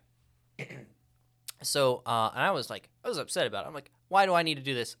 Yeah. So, and I was upset about it. I'm like, why do I need to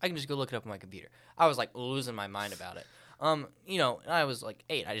do this? I can just go look it up on my computer. I was like losing my mind about it. I was like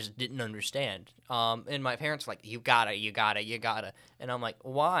 8. I just didn't understand. And my parents were like, you gotta. And I'm like,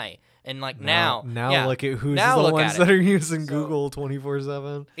 why? And like now look at who's the ones that are using Google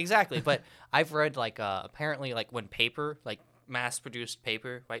 24/7. Exactly. But I've read like apparently like when paper, like mass-produced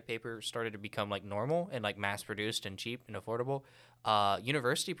paper, white paper, started to become like normal and like mass-produced and cheap and affordable,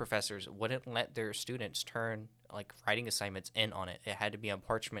 university professors wouldn't let their students turn like writing assignments in on it. It had to be on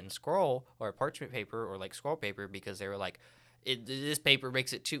parchment and scroll, or parchment paper, or like scroll paper, because they were like, this paper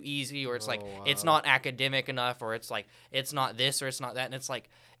makes it too easy, or it's it's not academic enough, or it's like it's not this or it's not that. And it's like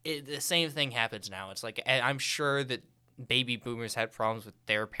the same thing happens now. It's like, I'm sure that baby boomers had problems with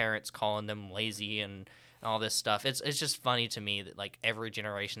their parents calling them lazy and all this stuff. It's just funny to me that like every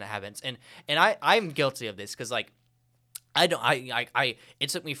generation that happens, and I'm guilty of this, because like it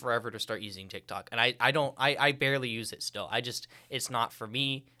took me forever to start using TikTok, and I barely use it still. It's not for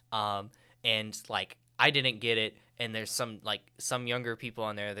me. And like I didn't get it, and there's some younger people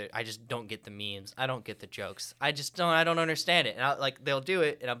on there that I just don't get the memes. I don't get the jokes. I don't understand it. And they'll do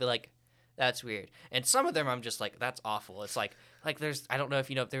it, and I'll be like, that's weird. And some of them I'm just like, that's awful. It's like I don't know if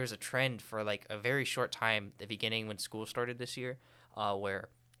you know, if there was a trend for like a very short time, the beginning when school started this year, where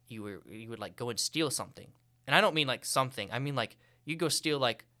you would like go and steal something. And I don't mean like something. I mean like you go steal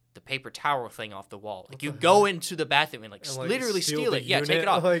like the paper towel thing off the wall. Like you go into the bathroom and like literally steal it. Yeah, take it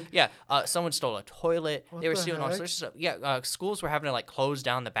off. Like, yeah, someone stole a toilet. They were stealing all sorts of stuff. Yeah, schools were having to like close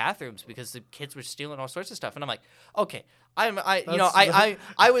down the bathrooms because the kids were stealing all sorts of stuff. And I'm like, okay, I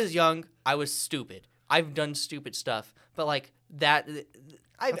was young. I was stupid. I've done stupid stuff, but like that.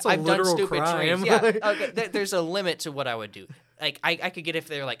 I've done stupid crime. dreams. Yeah, okay, there's a limit to what I would do. Like I could get if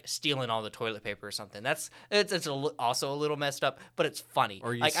they're like stealing all the toilet paper or something. It's also a little messed up, but it's funny.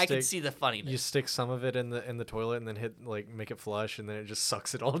 Or like I can see the funniness. You stick some of it in the toilet and then make it flush, and then it just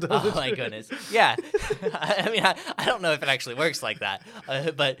sucks it all down. Oh my goodness! Yeah, I mean I don't know if it actually works like that,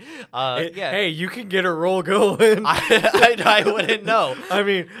 but yeah. Hey, you can get a roll going. I wouldn't know. I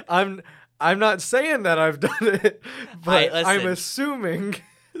mean, I'm not saying that I've done it, but I'm assuming.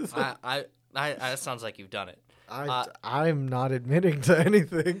 That sounds like you've done it. I'm not admitting to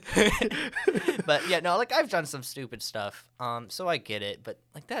anything. But yeah, no, like I've done some stupid stuff. So I get it, but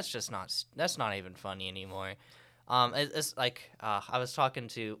like that's not even funny anymore. It's like I was talking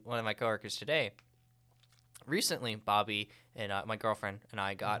to one of my coworkers today. Recently, Bobby and my girlfriend and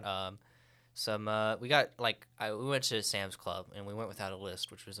I got we went to Sam's Club, and we went without a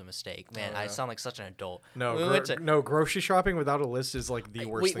list, which was a mistake. Man, I sound like such an adult. No, grocery shopping without a list is like the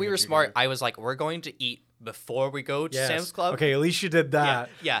worst thing. We were smart. I was like, we're going to eat before we go to Sam's Club. Okay, at least you did that.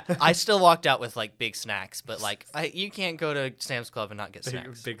 Yeah. I still walked out with like big snacks, but like you can't go to Sam's Club and not get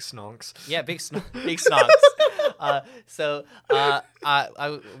snacks. Big snonks. Yeah, big snonks.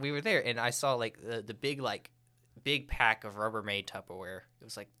 We were there, and I saw like the big pack of Rubbermaid Tupperware. It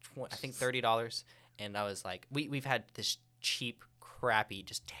was like I think $30, and I was like, we've had this cheap, crappy,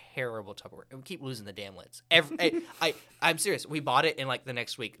 just terrible Tupperware, and we keep losing the damn lids. I'm serious. We bought it, and like the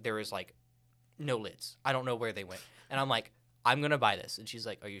next week there was like no lids. I don't know where they went, and I'm like, I'm gonna buy this, and she's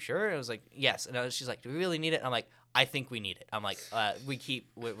like, are you sure? And I was like, yes. And she's like, do we really need it? And I'm like, I think we need it. I'm like,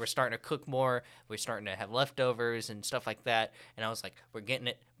 we're starting to cook more. We're starting to have leftovers and stuff like that. And I was like, we're getting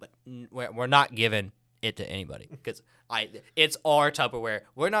it, but we're not giving it to anybody, because it's our Tupperware.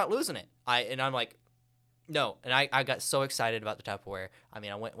 We're not losing it. I'm like, no. And I got so excited about the Tupperware. I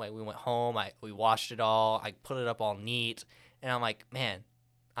mean, we went home. We washed it all. I put it up all neat, and I'm like, man,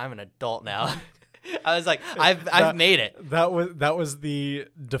 I'm an adult now. I was like, I've made it. That was the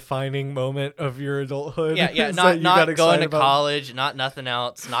defining moment of your adulthood. Yeah. Not going to college, not nothing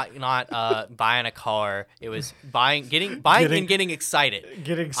else, not buying a car. It was getting excited.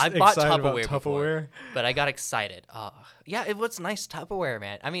 I bought Tupperware before, but I got excited. Yeah, it was nice Tupperware,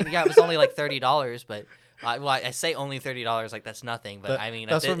 man. I mean, yeah, it was only like $30, but. I say only $30, like that's nothing, but I mean,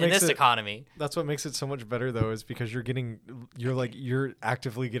 in this economy, that's what makes it so much better, though, is because you're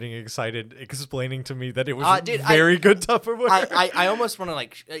actively getting excited, explaining to me that it was very good Tupperware. I almost want to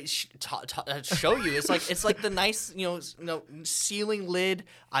like show you. It's like the nice ceiling lid.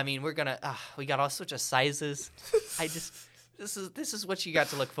 I mean, we got all sorts of sizes. This is what you got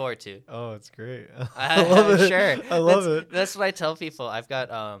to look forward to. Oh, it's great. I love it. Sure, I love it. That's what I tell people. I've got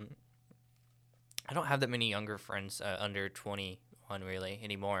I don't have that many younger friends under 21 really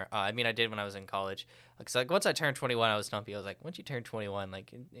anymore. I mean, I did when I was in college. Because like once I turned 21, I was stumpy. I was like, once you turn 21,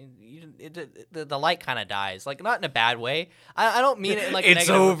 like the light kind of dies. Like not in a bad way. I don't mean it in like it's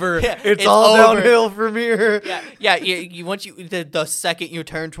a negative. Over. Yeah, it's all over. Downhill from here. Yeah. You once the second you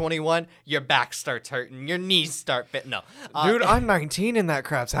turn 21, your back starts hurting, your knees start fit. No, dude, I'm 19 and that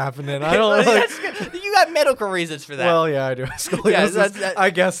crap's happening. I don't. You got medical reasons for that. Well, yeah, I do. Scoliosis. I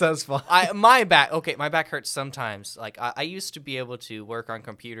guess that's fine. My back hurts sometimes. Like I used to be able to work on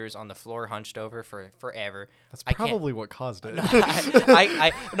computers on the floor hunched over for forever. That's probably what caused it.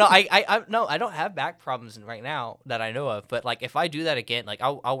 I don't have back problems right now that I know of, but like if I do that again, like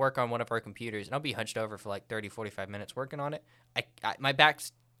I'll work on one of our computers and I'll be hunched over for like 30, 45 minutes working on it. My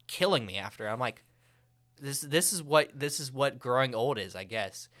back's killing me after. I'm like, this is what growing old is, I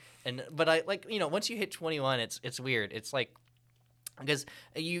guess. But I like, once you hit 21, it's weird. It's like, because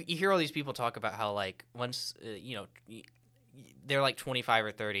you hear all these people talk about how like once they're like 25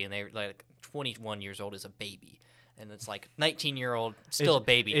 or 30 and they're like 21 years old is a baby. And it's like 19-year-old still a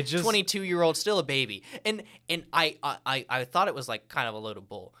baby, 22-year-old still a baby, and I thought it was like kind of a load of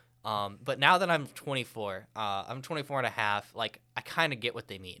bull. But now that I'm 24, I'm 24 and a half. Like I kind of get what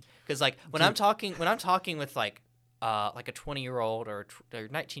they mean, because like when I'm talking with like a 20-year-old or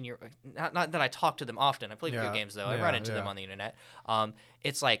 19-year-old, not that I talk to them often. I play video games though. I run into them on the internet.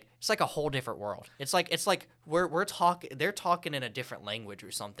 It's like a whole different world. It's like they're talking in a different language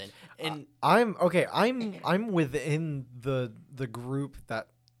or something. And I'm within the group that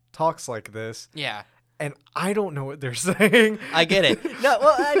talks like this. Yeah. And I don't know what they're saying. I get it. No,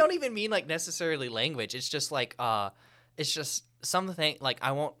 well, I don't even mean like necessarily language. It's just like it's just something like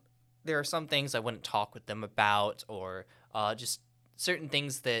there are some things I wouldn't talk with them about, or just certain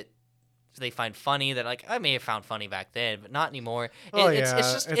things that they find funny that like I may have found funny back then, but not anymore. It's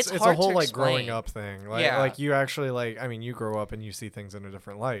hard a whole to like explain. growing up thing. Like you actually you grow up and you see things in a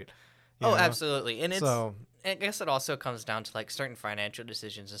different light. Oh, absolutely. And I guess it also comes down to like certain financial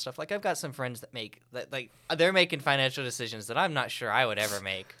decisions and stuff. Like I've got some friends they're making financial decisions that I'm not sure I would ever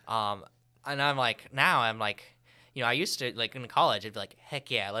make. And I'm like, I used to like in college, I'd be like, heck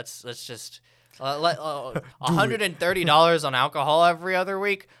yeah, let's just $130 on alcohol every other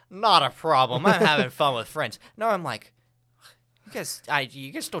week. Not a problem. I'm having fun with friends. No, I'm like, you guys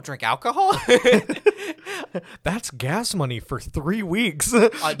still drink alcohol? That's gas money for 3 weeks.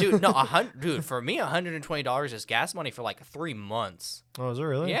 Dude, for me, $120 is gas money for like 3 months. Oh, is it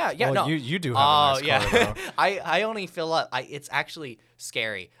really? Yeah, well, no. You do have a nice car, though. I only fill up. It's actually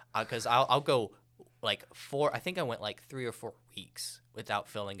scary because I'll go like I think I went like 3 or 4 weeks without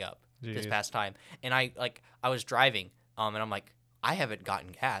filling up this past time. And I was driving, and I'm like, I haven't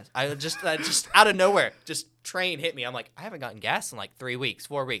gotten gas. I just out of nowhere, just train hit me. I'm like, I haven't gotten gas in like 3 weeks,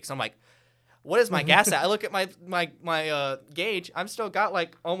 4 weeks. I'm like, what is my gas at? I look at my gauge. I'm still got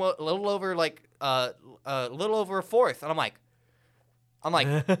like almost a little over a fourth, and I'm like,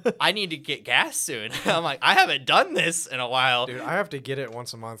 I need to get gas soon. I'm like, I haven't done this in a while. Dude, I have to get it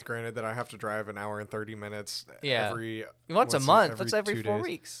once a month. Granted that I have to drive an hour and 30 minutes. Once a month. That's every 4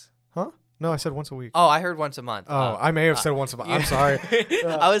 weeks. Huh? No, I said once a week. Oh, I heard once a month. Oh, I may have said once a month. I'm sorry.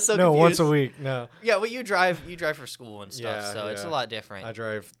 I was so confused. No, once a week. No. Yeah, well, you drive for school and stuff, so it's a lot different. I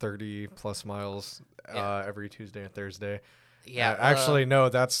drive 30 plus miles every Tuesday and Thursday. Yeah. Actually, no,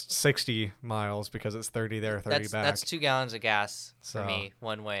 that's 60 miles because it's 30 there, 30 back. That's 2 gallons of gas for me,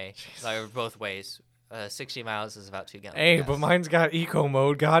 one way, like both ways. 60 miles is about 2 gallons. Hey, of gas. but mine's got eco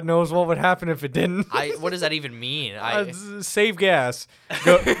mode. God knows what would happen if it didn't. What does that even mean? Save gas.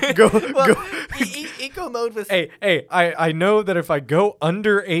 Eco mode with. Hey, I know that if I go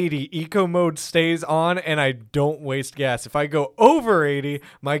under 80, eco mode stays on and I don't waste gas. If I go over 80,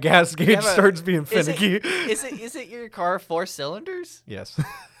 my gas gauge starts being finicky. Is it your car 4 cylinders? Yes.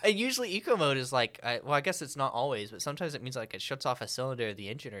 And usually eco mode is like, I guess it's not always, but sometimes it means like it shuts off a cylinder of the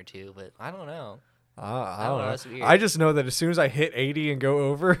engine or two. But I don't know. I don't know. That's weird. I just know that as soon as I hit 80 and go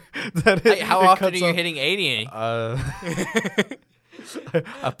over, that how often are you hitting 80? I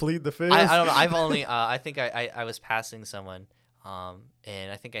plead the fifth. I don't know. I've only I think I was passing someone,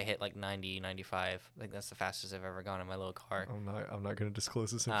 and I think I hit like 90, 95. I think that's the fastest I've ever gone in my little car. I'm not going to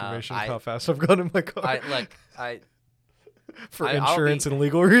disclose this information. How fast I've gone in my car. For insurance and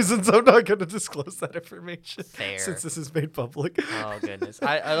legal reasons, I'm not going to disclose that information. Fair. Since this is made public. Oh goodness.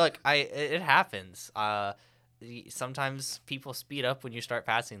 It happens. Sometimes people speed up when you start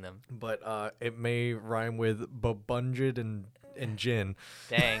passing them. But it may rhyme with babunged and gin.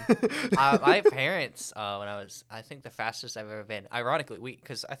 Dang. My parents, I think the fastest I've ever been. Ironically,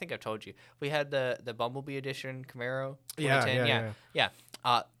 because I think I've told you, we had the Bumblebee Edition Camaro. Yeah.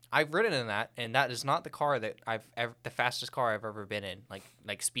 I've ridden in that, and that is not the car that the fastest car I've ever been in, like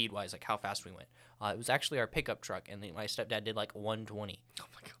speed wise, like how fast we went. It was actually our pickup truck, and my stepdad did like 120. Oh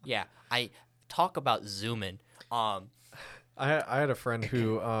my god! Yeah, I talk about zooming. I had a friend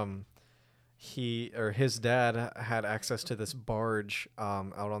who his dad had access to this barge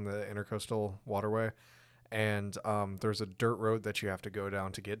out on the Intercoastal Waterway, and there's a dirt road that you have to go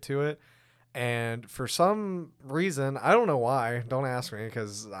down to get to it. And for some reason, I don't know why, don't ask me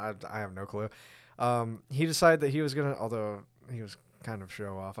because I have no clue. He decided that he was gonna, although he was kind of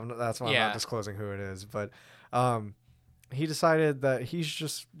show off. That's why I'm Yeah. not disclosing who it is. But he decided that he's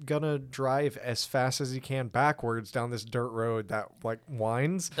just gonna drive as fast as he can backwards down this dirt road that like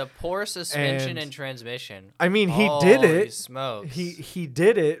winds. The poor suspension And- and transmission. I mean, he did Holy it. Smokes. He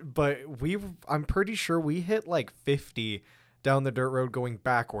did it, but I'm pretty sure we hit like 50 down the dirt road going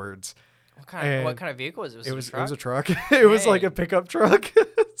backwards. What kind and of vehicle was it? It was a a truck? truck. It was like a Dang. pickup truck.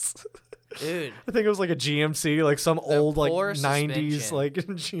 Dude. I think it was like a GMC, like some old like poor 90s suspension. like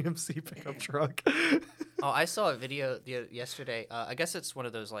GMC pickup truck. Oh, I saw a video yesterday. I guess it's one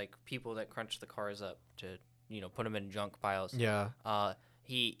of those like people that crunch the cars up to put them in junk piles. Yeah.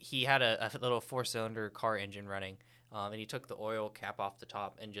 He had a little 4-cylinder car engine running, and he took the oil cap off the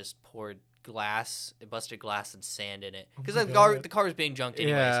top and just poured busted glass and sand in it because my the car was being junked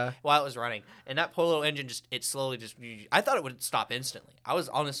anyways Yeah. while it was running, and that poor little engine slowly I thought it would stop instantly. I was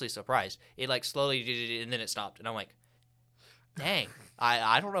honestly surprised. It like slowly did it and then it stopped, and I'm like, dang,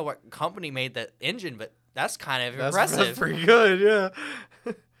 I don't know what company made that engine, but that's kind of That's impressive. pretty good,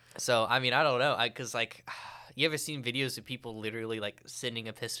 yeah. So I mean, I don't know, because like, you ever seen videos of people literally like sending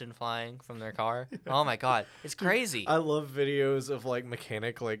a piston flying from their car? Oh my god, it's crazy. I love videos of like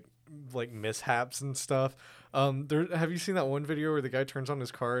mechanic like mishaps and stuff. Have you seen that one video where the guy turns on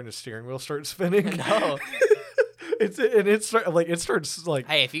his car and his steering wheel starts spinning? No. it starts like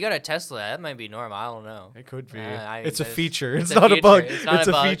Hey, if you got a Tesla, that might be normal. I don't know. it could be. It's It's a feature. it's It's a not a feature. bug. It's not It's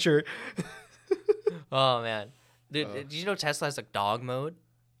a a bug. feature. Oh man, dude, did you know Tesla has like dog mode?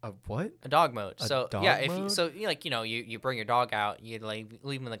 A what? A dog mode. A So dog yeah, if mode? you bring your dog out, you like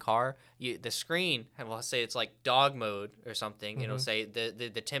leave him in the car. The screen will say it's like dog mode or something. It'll Mhm. say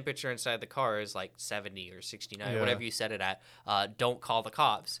the temperature inside the car is like 70 or 69, Yeah. whatever you set it at. Don't call the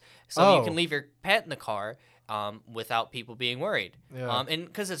cops. So you Oh. can leave your pet in the car without people being worried. Yeah. And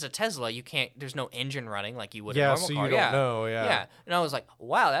because it's a Tesla, you can't. There's no engine running like you would a Yeah, normal so car. you don't yeah. know. Yeah. Yeah. And I was like,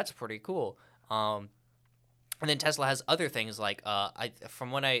 wow, that's pretty cool. And then Tesla has other things like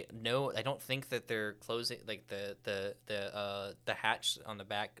from what I know, I don't think that they're closing like the hatch on the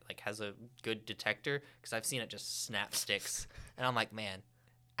back like has a good detector, because I've seen it just snap sticks, and I'm like, man,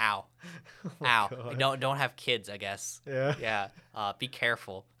 ow, Oh, ow. God. Don't have kids, I guess. Yeah. Yeah. Be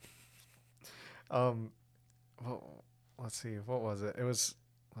careful. Well, let's see. What was it? It was.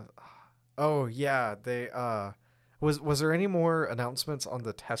 Oh yeah. They was there any more announcements on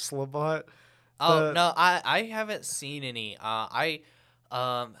the Tesla bot? Oh no, I haven't seen any. I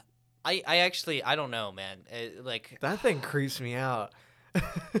actually I don't know, man. Like That thing creeps me out.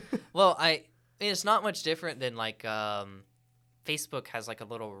 well, I mean, it's not much different than like Facebook has like a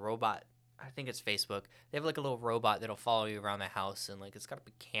little robot. I think it's Facebook. They have like a little robot that'll follow you around the house, and like it's got a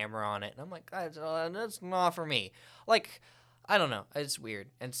big camera on it. And I'm like, that's not for me. Like, I don't know. It's weird.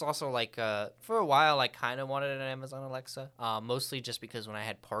 And it's also like for a while I kind of wanted an Amazon Alexa, mostly just because when I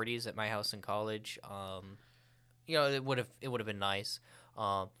had parties at my house in college, it would have been nice.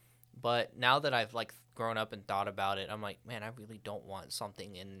 But now that I've like grown up and thought about it, I'm like, man, I really don't want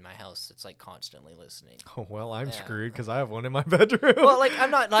something in my house that's like constantly listening. Oh well, I'm Yeah. screwed because I have one in my bedroom. Well, like I'm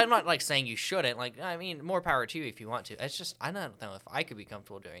not like saying you shouldn't. Like, I mean, more power to you if you want to. It's just I don't know if I could be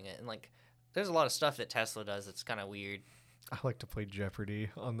comfortable doing it. And like, there's a lot of stuff that Tesla does that's kind of weird. I like to play Jeopardy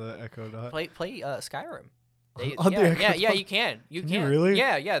on the Echo Dot. Play Skyrim. On the Echo yeah, Dot? you can. You Can can. you really?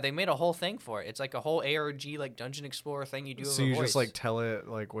 Yeah. They made a whole thing for it. It's like a whole ARG like Dungeon Explorer thing you do. So with you a voice. just like tell it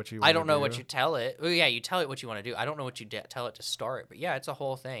like what you. I don't know do? what you tell it. Well, yeah, you tell it what you want to do. I don't know what you tell it to start, but yeah, it's a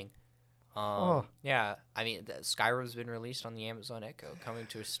whole thing. Huh. Yeah, I mean, Skyrim's been released on the Amazon Echo, coming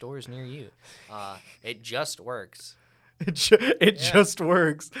to stores near you. It just works. It Yeah. just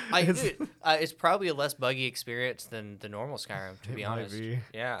works. Dude, it's probably a less buggy experience than the normal Skyrim, to It be might honest. be.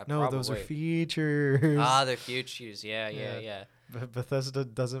 Yeah, No, probably. those are features. They're features. Yeah. Yeah. Bethesda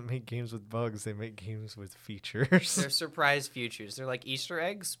doesn't make games with bugs; they make games with features. They're surprise features. They're like Easter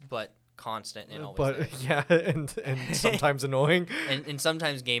eggs, but constant and always but there. yeah, and sometimes annoying. And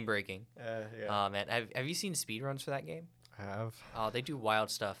sometimes game breaking. Yeah, Oh man, have you seen speedruns for that game? I have. Oh, they do wild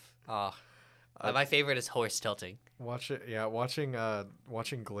stuff. Oh, I- my favorite is horse tilting. Watch it. Yeah, watching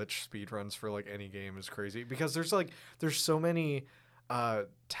glitch speedruns for like any game is crazy because there's so many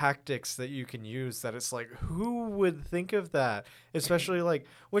tactics that you can use that it's like, who would think of that? Especially like,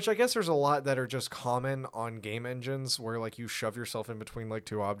 which I guess there's a lot that are just common on game engines where like you shove yourself in between like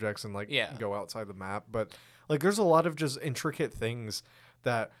two objects and like Yeah. go outside the map, but like there's a lot of just intricate things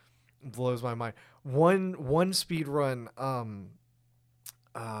that blows my mind. One speed run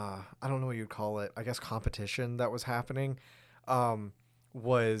I don't know what you'd call it. I guess competition that was happening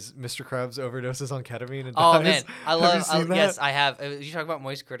was Mr. Krabs overdoses on ketamine and Oh dies. man, I Have love. you seen that? Yes, I have. You talk about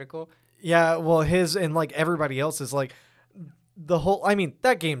Moist Critical. Yeah, well, his and like everybody else is like the whole. I mean,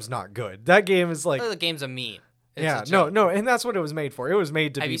 that game's not good. That game is like The game's a meme. It's yeah, a joke. no, and that's what it was made for. It was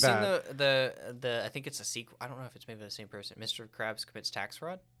made to Have be you seen bad. the I think it's a sequel. I don't know if it's made by the same person. Mr. Krabs commits tax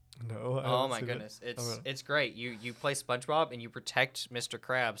fraud. No. I Oh haven't my seen it. goodness, I'm gonna- it's great. You play SpongeBob and you protect Mr.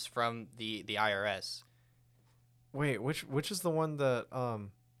 Krabs from the IRS. Wait, which is the one that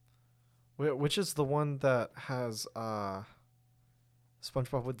which is the one that has SpongeBob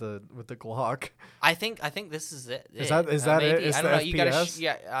with the Glock? I think this is it. Is that it? Maybe. Is I the don't know. You gotta FPS?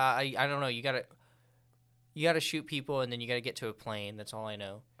 yeah. I don't know. You gotta shoot people and then you gotta get to a plane. That's all I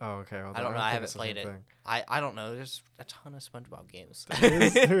know. Oh, okay. Well, I don't know. think I it's haven't the played same it. thing. I don't know. There's a ton of SpongeBob games.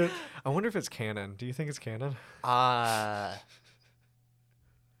 I wonder if it's canon. Do you think it's canon?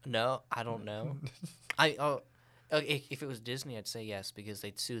 No, I don't know. If it was Disney, I'd say yes because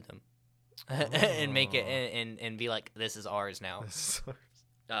they'd sue them and make it and be like, this is ours now.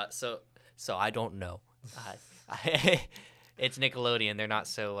 So I don't know. It's Nickelodeon. They're not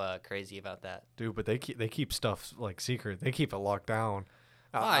so crazy about that. Dude, but they keep stuff like secret. They keep it locked down.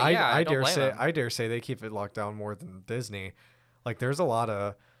 Yeah, I don't blame them. I dare say they keep it locked down more than Disney. Like there's a lot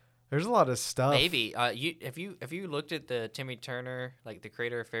of stuff. Maybe have you looked at the Timmy Turner, like the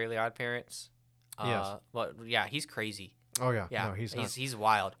creator of Fairly Odd Parents? Yes. Well, yeah, he's crazy. Oh yeah. Yeah, No, he's not. he's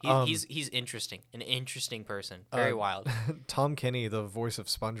wild. He's interesting, an interesting person, very wild. Tom Kenny, the voice of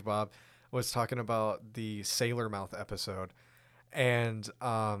SpongeBob, was talking about the Sailor Mouth episode, and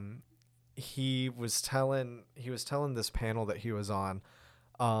he was telling this panel that he was on,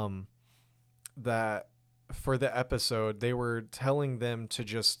 that for the episode they were telling them to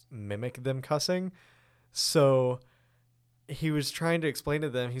just mimic them cussing, so he was trying to explain to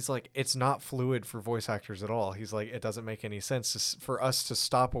them, he's like, it's not fluid for voice actors at all. He's like, it doesn't make any sense for us to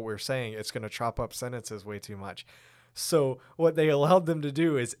stop what we're saying. It's going to chop up sentences way too much. So what they allowed them to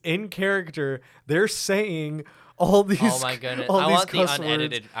do is in character, they're saying all these. Oh my goodness! all I these want the cuss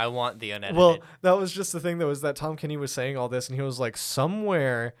unedited. words. I want the unedited. Well, that was just the thing that Tom Kenny was saying all this, and he was like,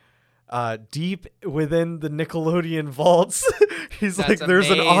 somewhere deep within the Nickelodeon vaults, he's That's like, there's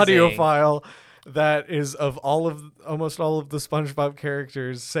an audio amazing. file that is of almost all of the SpongeBob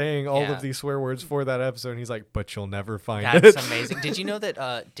characters saying all Yeah. of these swear words for that episode. And he's like, but you'll never find That's it. amazing. Did you know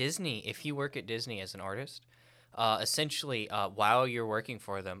that Disney, if you work at Disney as an artist, essentially while you're working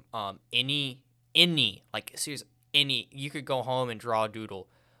for them, any like serious any, you could go home and draw a doodle,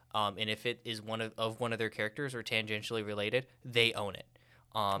 and if it is one of their characters or tangentially related, they own it.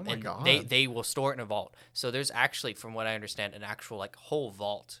 my And God. they will store it in a vault. So there's actually, from what I understand, an actual like whole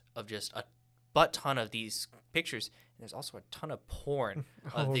vault of just a butt ton of these pictures. And there's also a ton of porn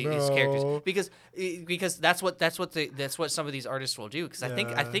of Oh, these no. characters because that's what some of these artists will do. Because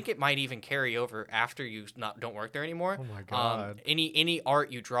I think it might even carry over after you don't work there anymore. Oh my God. Any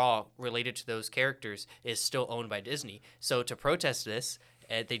art you draw related to those characters is still owned by Disney. So to protest this,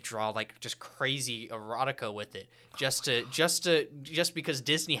 they draw like just crazy erotica with it, just because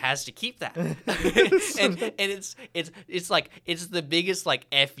Disney has to keep that, and it's like it's the biggest like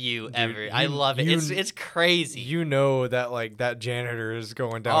fu ever. I love it. It's crazy. You know that like that janitor is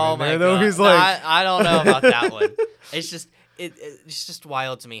going down Oh in my there though. God. He's like, I don't know about that one. It's just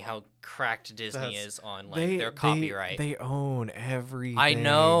wild to me how cracked Disney is on like their copyright. They own everything. I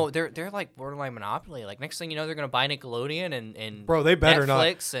know they're like borderline monopoly. Like next thing you know, they're gonna buy Nickelodeon and Bro, they better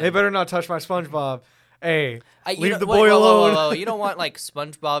Netflix not. They better not touch my SpongeBob. Hey, leave the wait, boy alone. whoa. You don't want like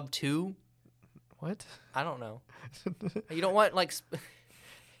SpongeBob 2? What? I don't know. You don't want like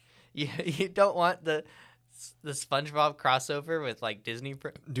you don't want the SpongeBob crossover with like Disney.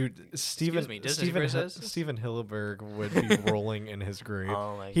 Dude, Disney princess? Steven Hillenburg would be rolling in his grave.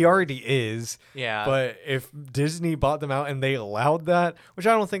 Oh my He already is. Yeah. But if Disney bought them out and they allowed that, which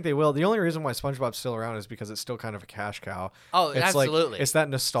I don't think they will, the only reason why SpongeBob's still around is because it's still kind of a cash cow. Oh, It's absolutely. Like, it's that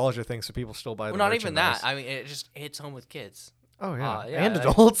nostalgia thing, so people still buy the Well, not even that. merchandise. I mean, it just hits home with kids. Oh, yeah. Yeah, and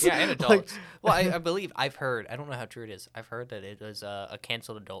adults. Yeah, and Like, adults. Well, I believe I've heard. I don't know how true it is. I've heard that it was a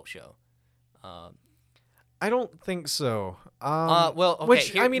canceled adult show. I don't think so. Well, okay.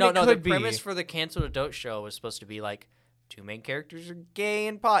 Which, I mean, it the could be. premise for the canceled adult show was supposed to be like two main characters are gay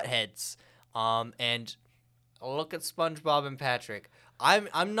and potheads. And look at SpongeBob and Patrick.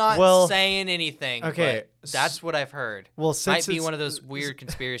 I'm not saying anything. Okay, but that's what I've heard. Well, Might since be it's- one of those weird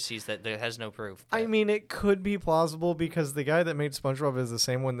conspiracies that has no proof. I but- mean, it could be plausible because the guy that made SpongeBob is the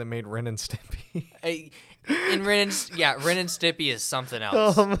same one that made Ren and Stimpy. And Ren and Stimpy is something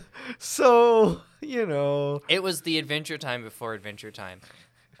else. So, you know. It was the Adventure Time before Adventure Time.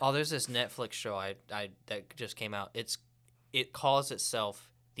 Oh, there's this Netflix show I that just came out. It's it calls itself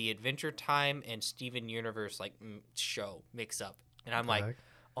the Adventure Time and Steven Universe like show mix up, and I'm like,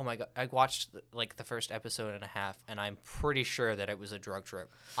 oh my god! I watched like the first episode and a half, and I'm pretty sure that it was a drug trip.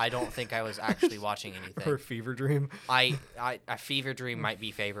 I don't think I was actually watching anything. Or a fever dream. A fever dream might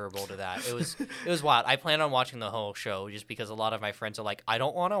be favorable to that. It was wild. I plan on watching the whole show just because a lot of my friends are like, I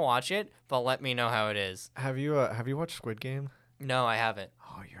don't want to watch it, but let me know how it is. Have you watched Squid Game? No, I haven't.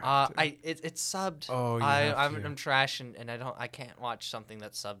 Oh, you have to. It's subbed. Oh, I'm trash and I can't watch something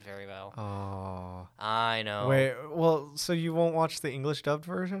that's subbed very well. Oh. I know. Wait, well, so you won't watch the English dubbed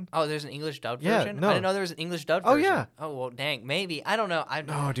version? Oh, there's an English dubbed Yeah, version? no. I didn't know there was an English dubbed Oh, version. yeah. Oh, well, dang. Maybe. I don't know.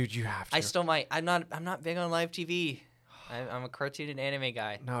 No, dude, you have to. I still might. I'm not big on live TV. I'm a cartoon and anime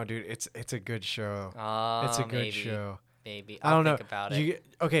guy. No, dude, it's a good show. Oh, It's a good maybe. show. Maybe. I don't I'll think know. about it.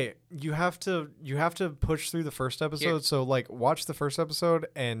 Okay, you have to push through the first episode. So like, watch the first episode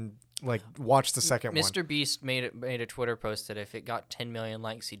and like watch the second one. Mr. Beast made a Twitter post that if it got 10 million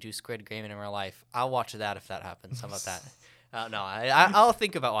likes, he'd do Squid Game in real life. I'll watch that if that happens. How about that? No, I'll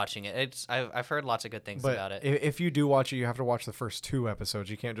think about watching it. I've heard lots of good things But about it. if you do watch it, you have to watch the first 2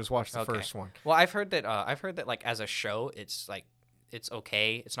 episodes. You can't just watch the Okay. first one. Well, I've heard that like as a show, it's like it's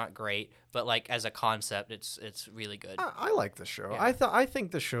okay. It's not great, but like as a concept, it's really good. I like the show. Yeah. I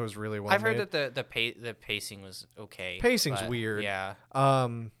think the show is really well I've made. heard that the pacing was okay. Pacing's but, weird. Yeah.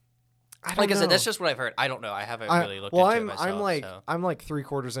 I don't Like I said, know. that's just what I've heard. I don't know. I haven't really looked into it myself. I'm like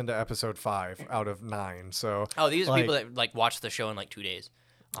 3/4 into episode 5 out of 9. So Oh, these are like- people that like watch the show in like 2 days.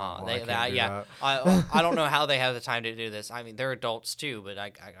 I They can't that do yeah. that. I don't know how they have the time to do this. I mean, they're adults too, but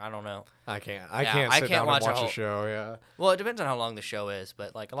I don't know. I can't Yeah, sit down watch and watch a a whole- show. Yeah, Well, it depends on how long the show is,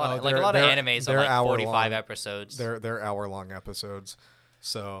 but like a lot of they're animes are like hour 45 long. episodes. they're hour-long episodes.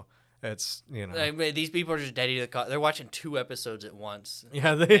 So it's I mean, these people are just dead to the They're watching 2 episodes at once.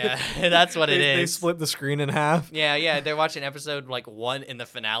 yeah, they Yeah, that's what it they is. split the screen in half. Yeah, they're watching episode like 1 in the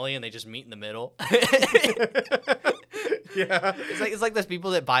finale, and they just meet in the middle. Yeah, It's like those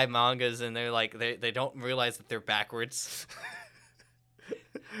people that buy mangas and they're like they don't realize that they're backwards.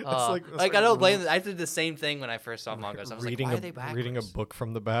 like I don't blame them. I did the same thing when I first saw mangas. I was reading like, why are they backwards? reading a book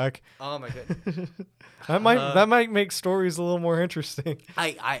from the back. Oh my goodness. That might make stories a little more interesting.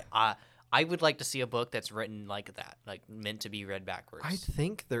 I would like to see a book that's written like that, like meant to be read backwards. I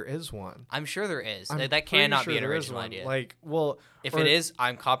think there is one. I'm sure there is. I'm That pretty cannot sure be an there is original one. idea. Like, well, If it is,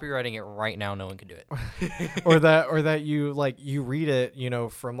 I'm copywriting it right now. No one can do it. or that you read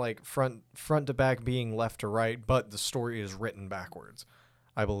it, from like front to back being left to right, but the story is written backwards,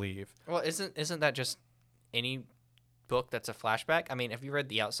 I believe. Well, isn't that just any book that's a flashback? I mean, have you read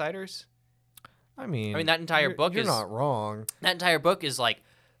The Outsiders? I mean, that entire book you're is not wrong. That entire book is like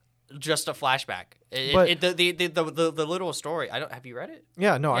just a flashback. But- The literal story. Have you read it?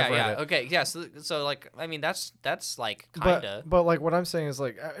 Yeah, no, Yeah, I've read yeah. it. Okay, yeah. So like, I mean, that's like kinda. But like what I'm saying is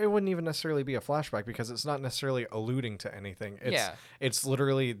like it wouldn't even necessarily be a flashback because it's not necessarily alluding to anything. It's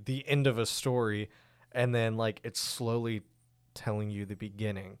literally the end of a story, and then like it's slowly telling you the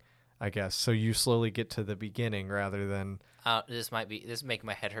beginning, I guess. So you slowly get to the beginning rather than This is making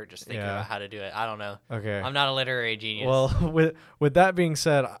my head hurt just thinking Yeah. about how to do it. I don't know. okay. I'm not a literary genius. Well, with that being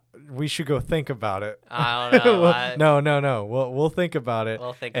said, we should go think about it. I don't know. No. We'll think about it.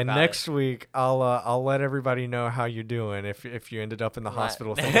 We'll think and about next week, I'll let everybody know how you're doing if you ended up in the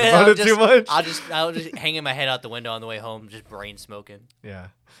hospital Right. thinking about it too much. I'll just hanging my head out the window on the way home, just brain smoking. Yeah,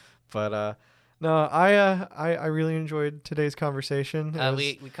 but no, I really enjoyed today's conversation. It was-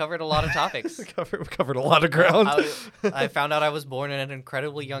 We covered a lot of topics. we covered a lot of ground. I found out I was born at an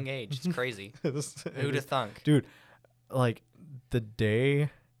incredibly young age. It's crazy. Who'd have thunk? Dude, like the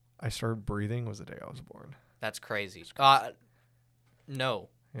day I started breathing was the day I was born. That's crazy. No.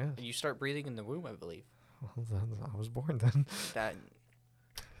 Yeah, You start breathing in the womb, I believe. well, then I was born then. That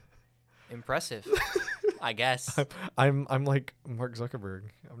impressive, I guess. I'm like Mark Zuckerberg.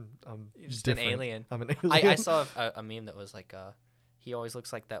 I'm You're just different. an alien. I'm an alien. I saw a meme that was like, he always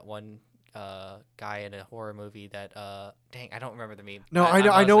looks like that one guy in a horror movie that dang, I don't remember the meme. No,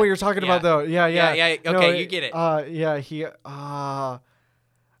 I know what you're talking about though. Yeah. Yeah, No, okay, you get it. Yeah, he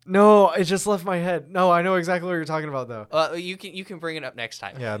no, it just left my head. No, I know exactly what you're talking about though. You can bring it up next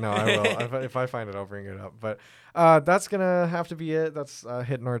time. Yeah, no, I will. If I find it, I'll bring it up. But that's gonna have to be it. That's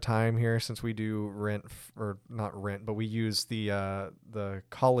hitting our time here since we do or not rent, but we use the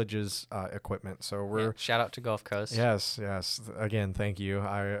college's equipment. So we're Yeah, shout out to Gulf Coast. yes. Again, thank you.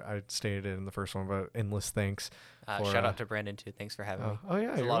 I stated it in the first one, but endless thanks Shout out to Brandon too. Thanks for having me. Oh yeah,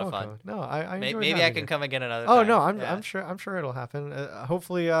 It's a you're lot of welcome. fun. No, I enjoyed Maybe I having can you. come again another Oh time. no, I'm Yeah. I'm sure it'll happen.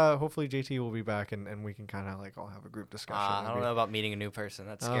 Hopefully JT will be back and we can kind of like all have a group discussion. I don't know about meeting a new person.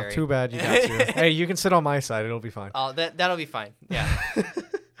 That's scary. Too bad you got to. Hey, you can sit on my side. It'll be fine. Oh, that'll be fine. Yeah.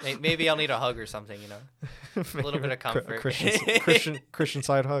 Maybe I'll need a hug or something. You know, a little bit of comfort. Christian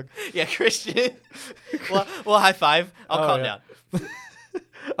side hug. Yeah, Christian. Well, high five. I'll calm down.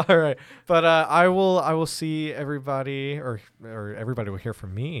 All right, but I will see everybody, or everybody will hear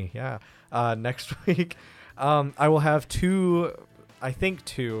from me. Yeah, next week. I will have two.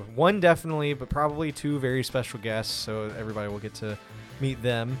 One definitely, but probably two very special guests. So everybody will get to meet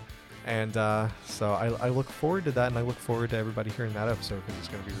them, and so I look forward to that, and I look forward to everybody hearing that episode because it's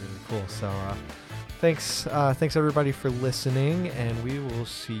going to be really cool. So thanks everybody for listening, and we will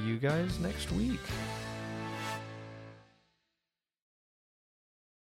see you guys next week.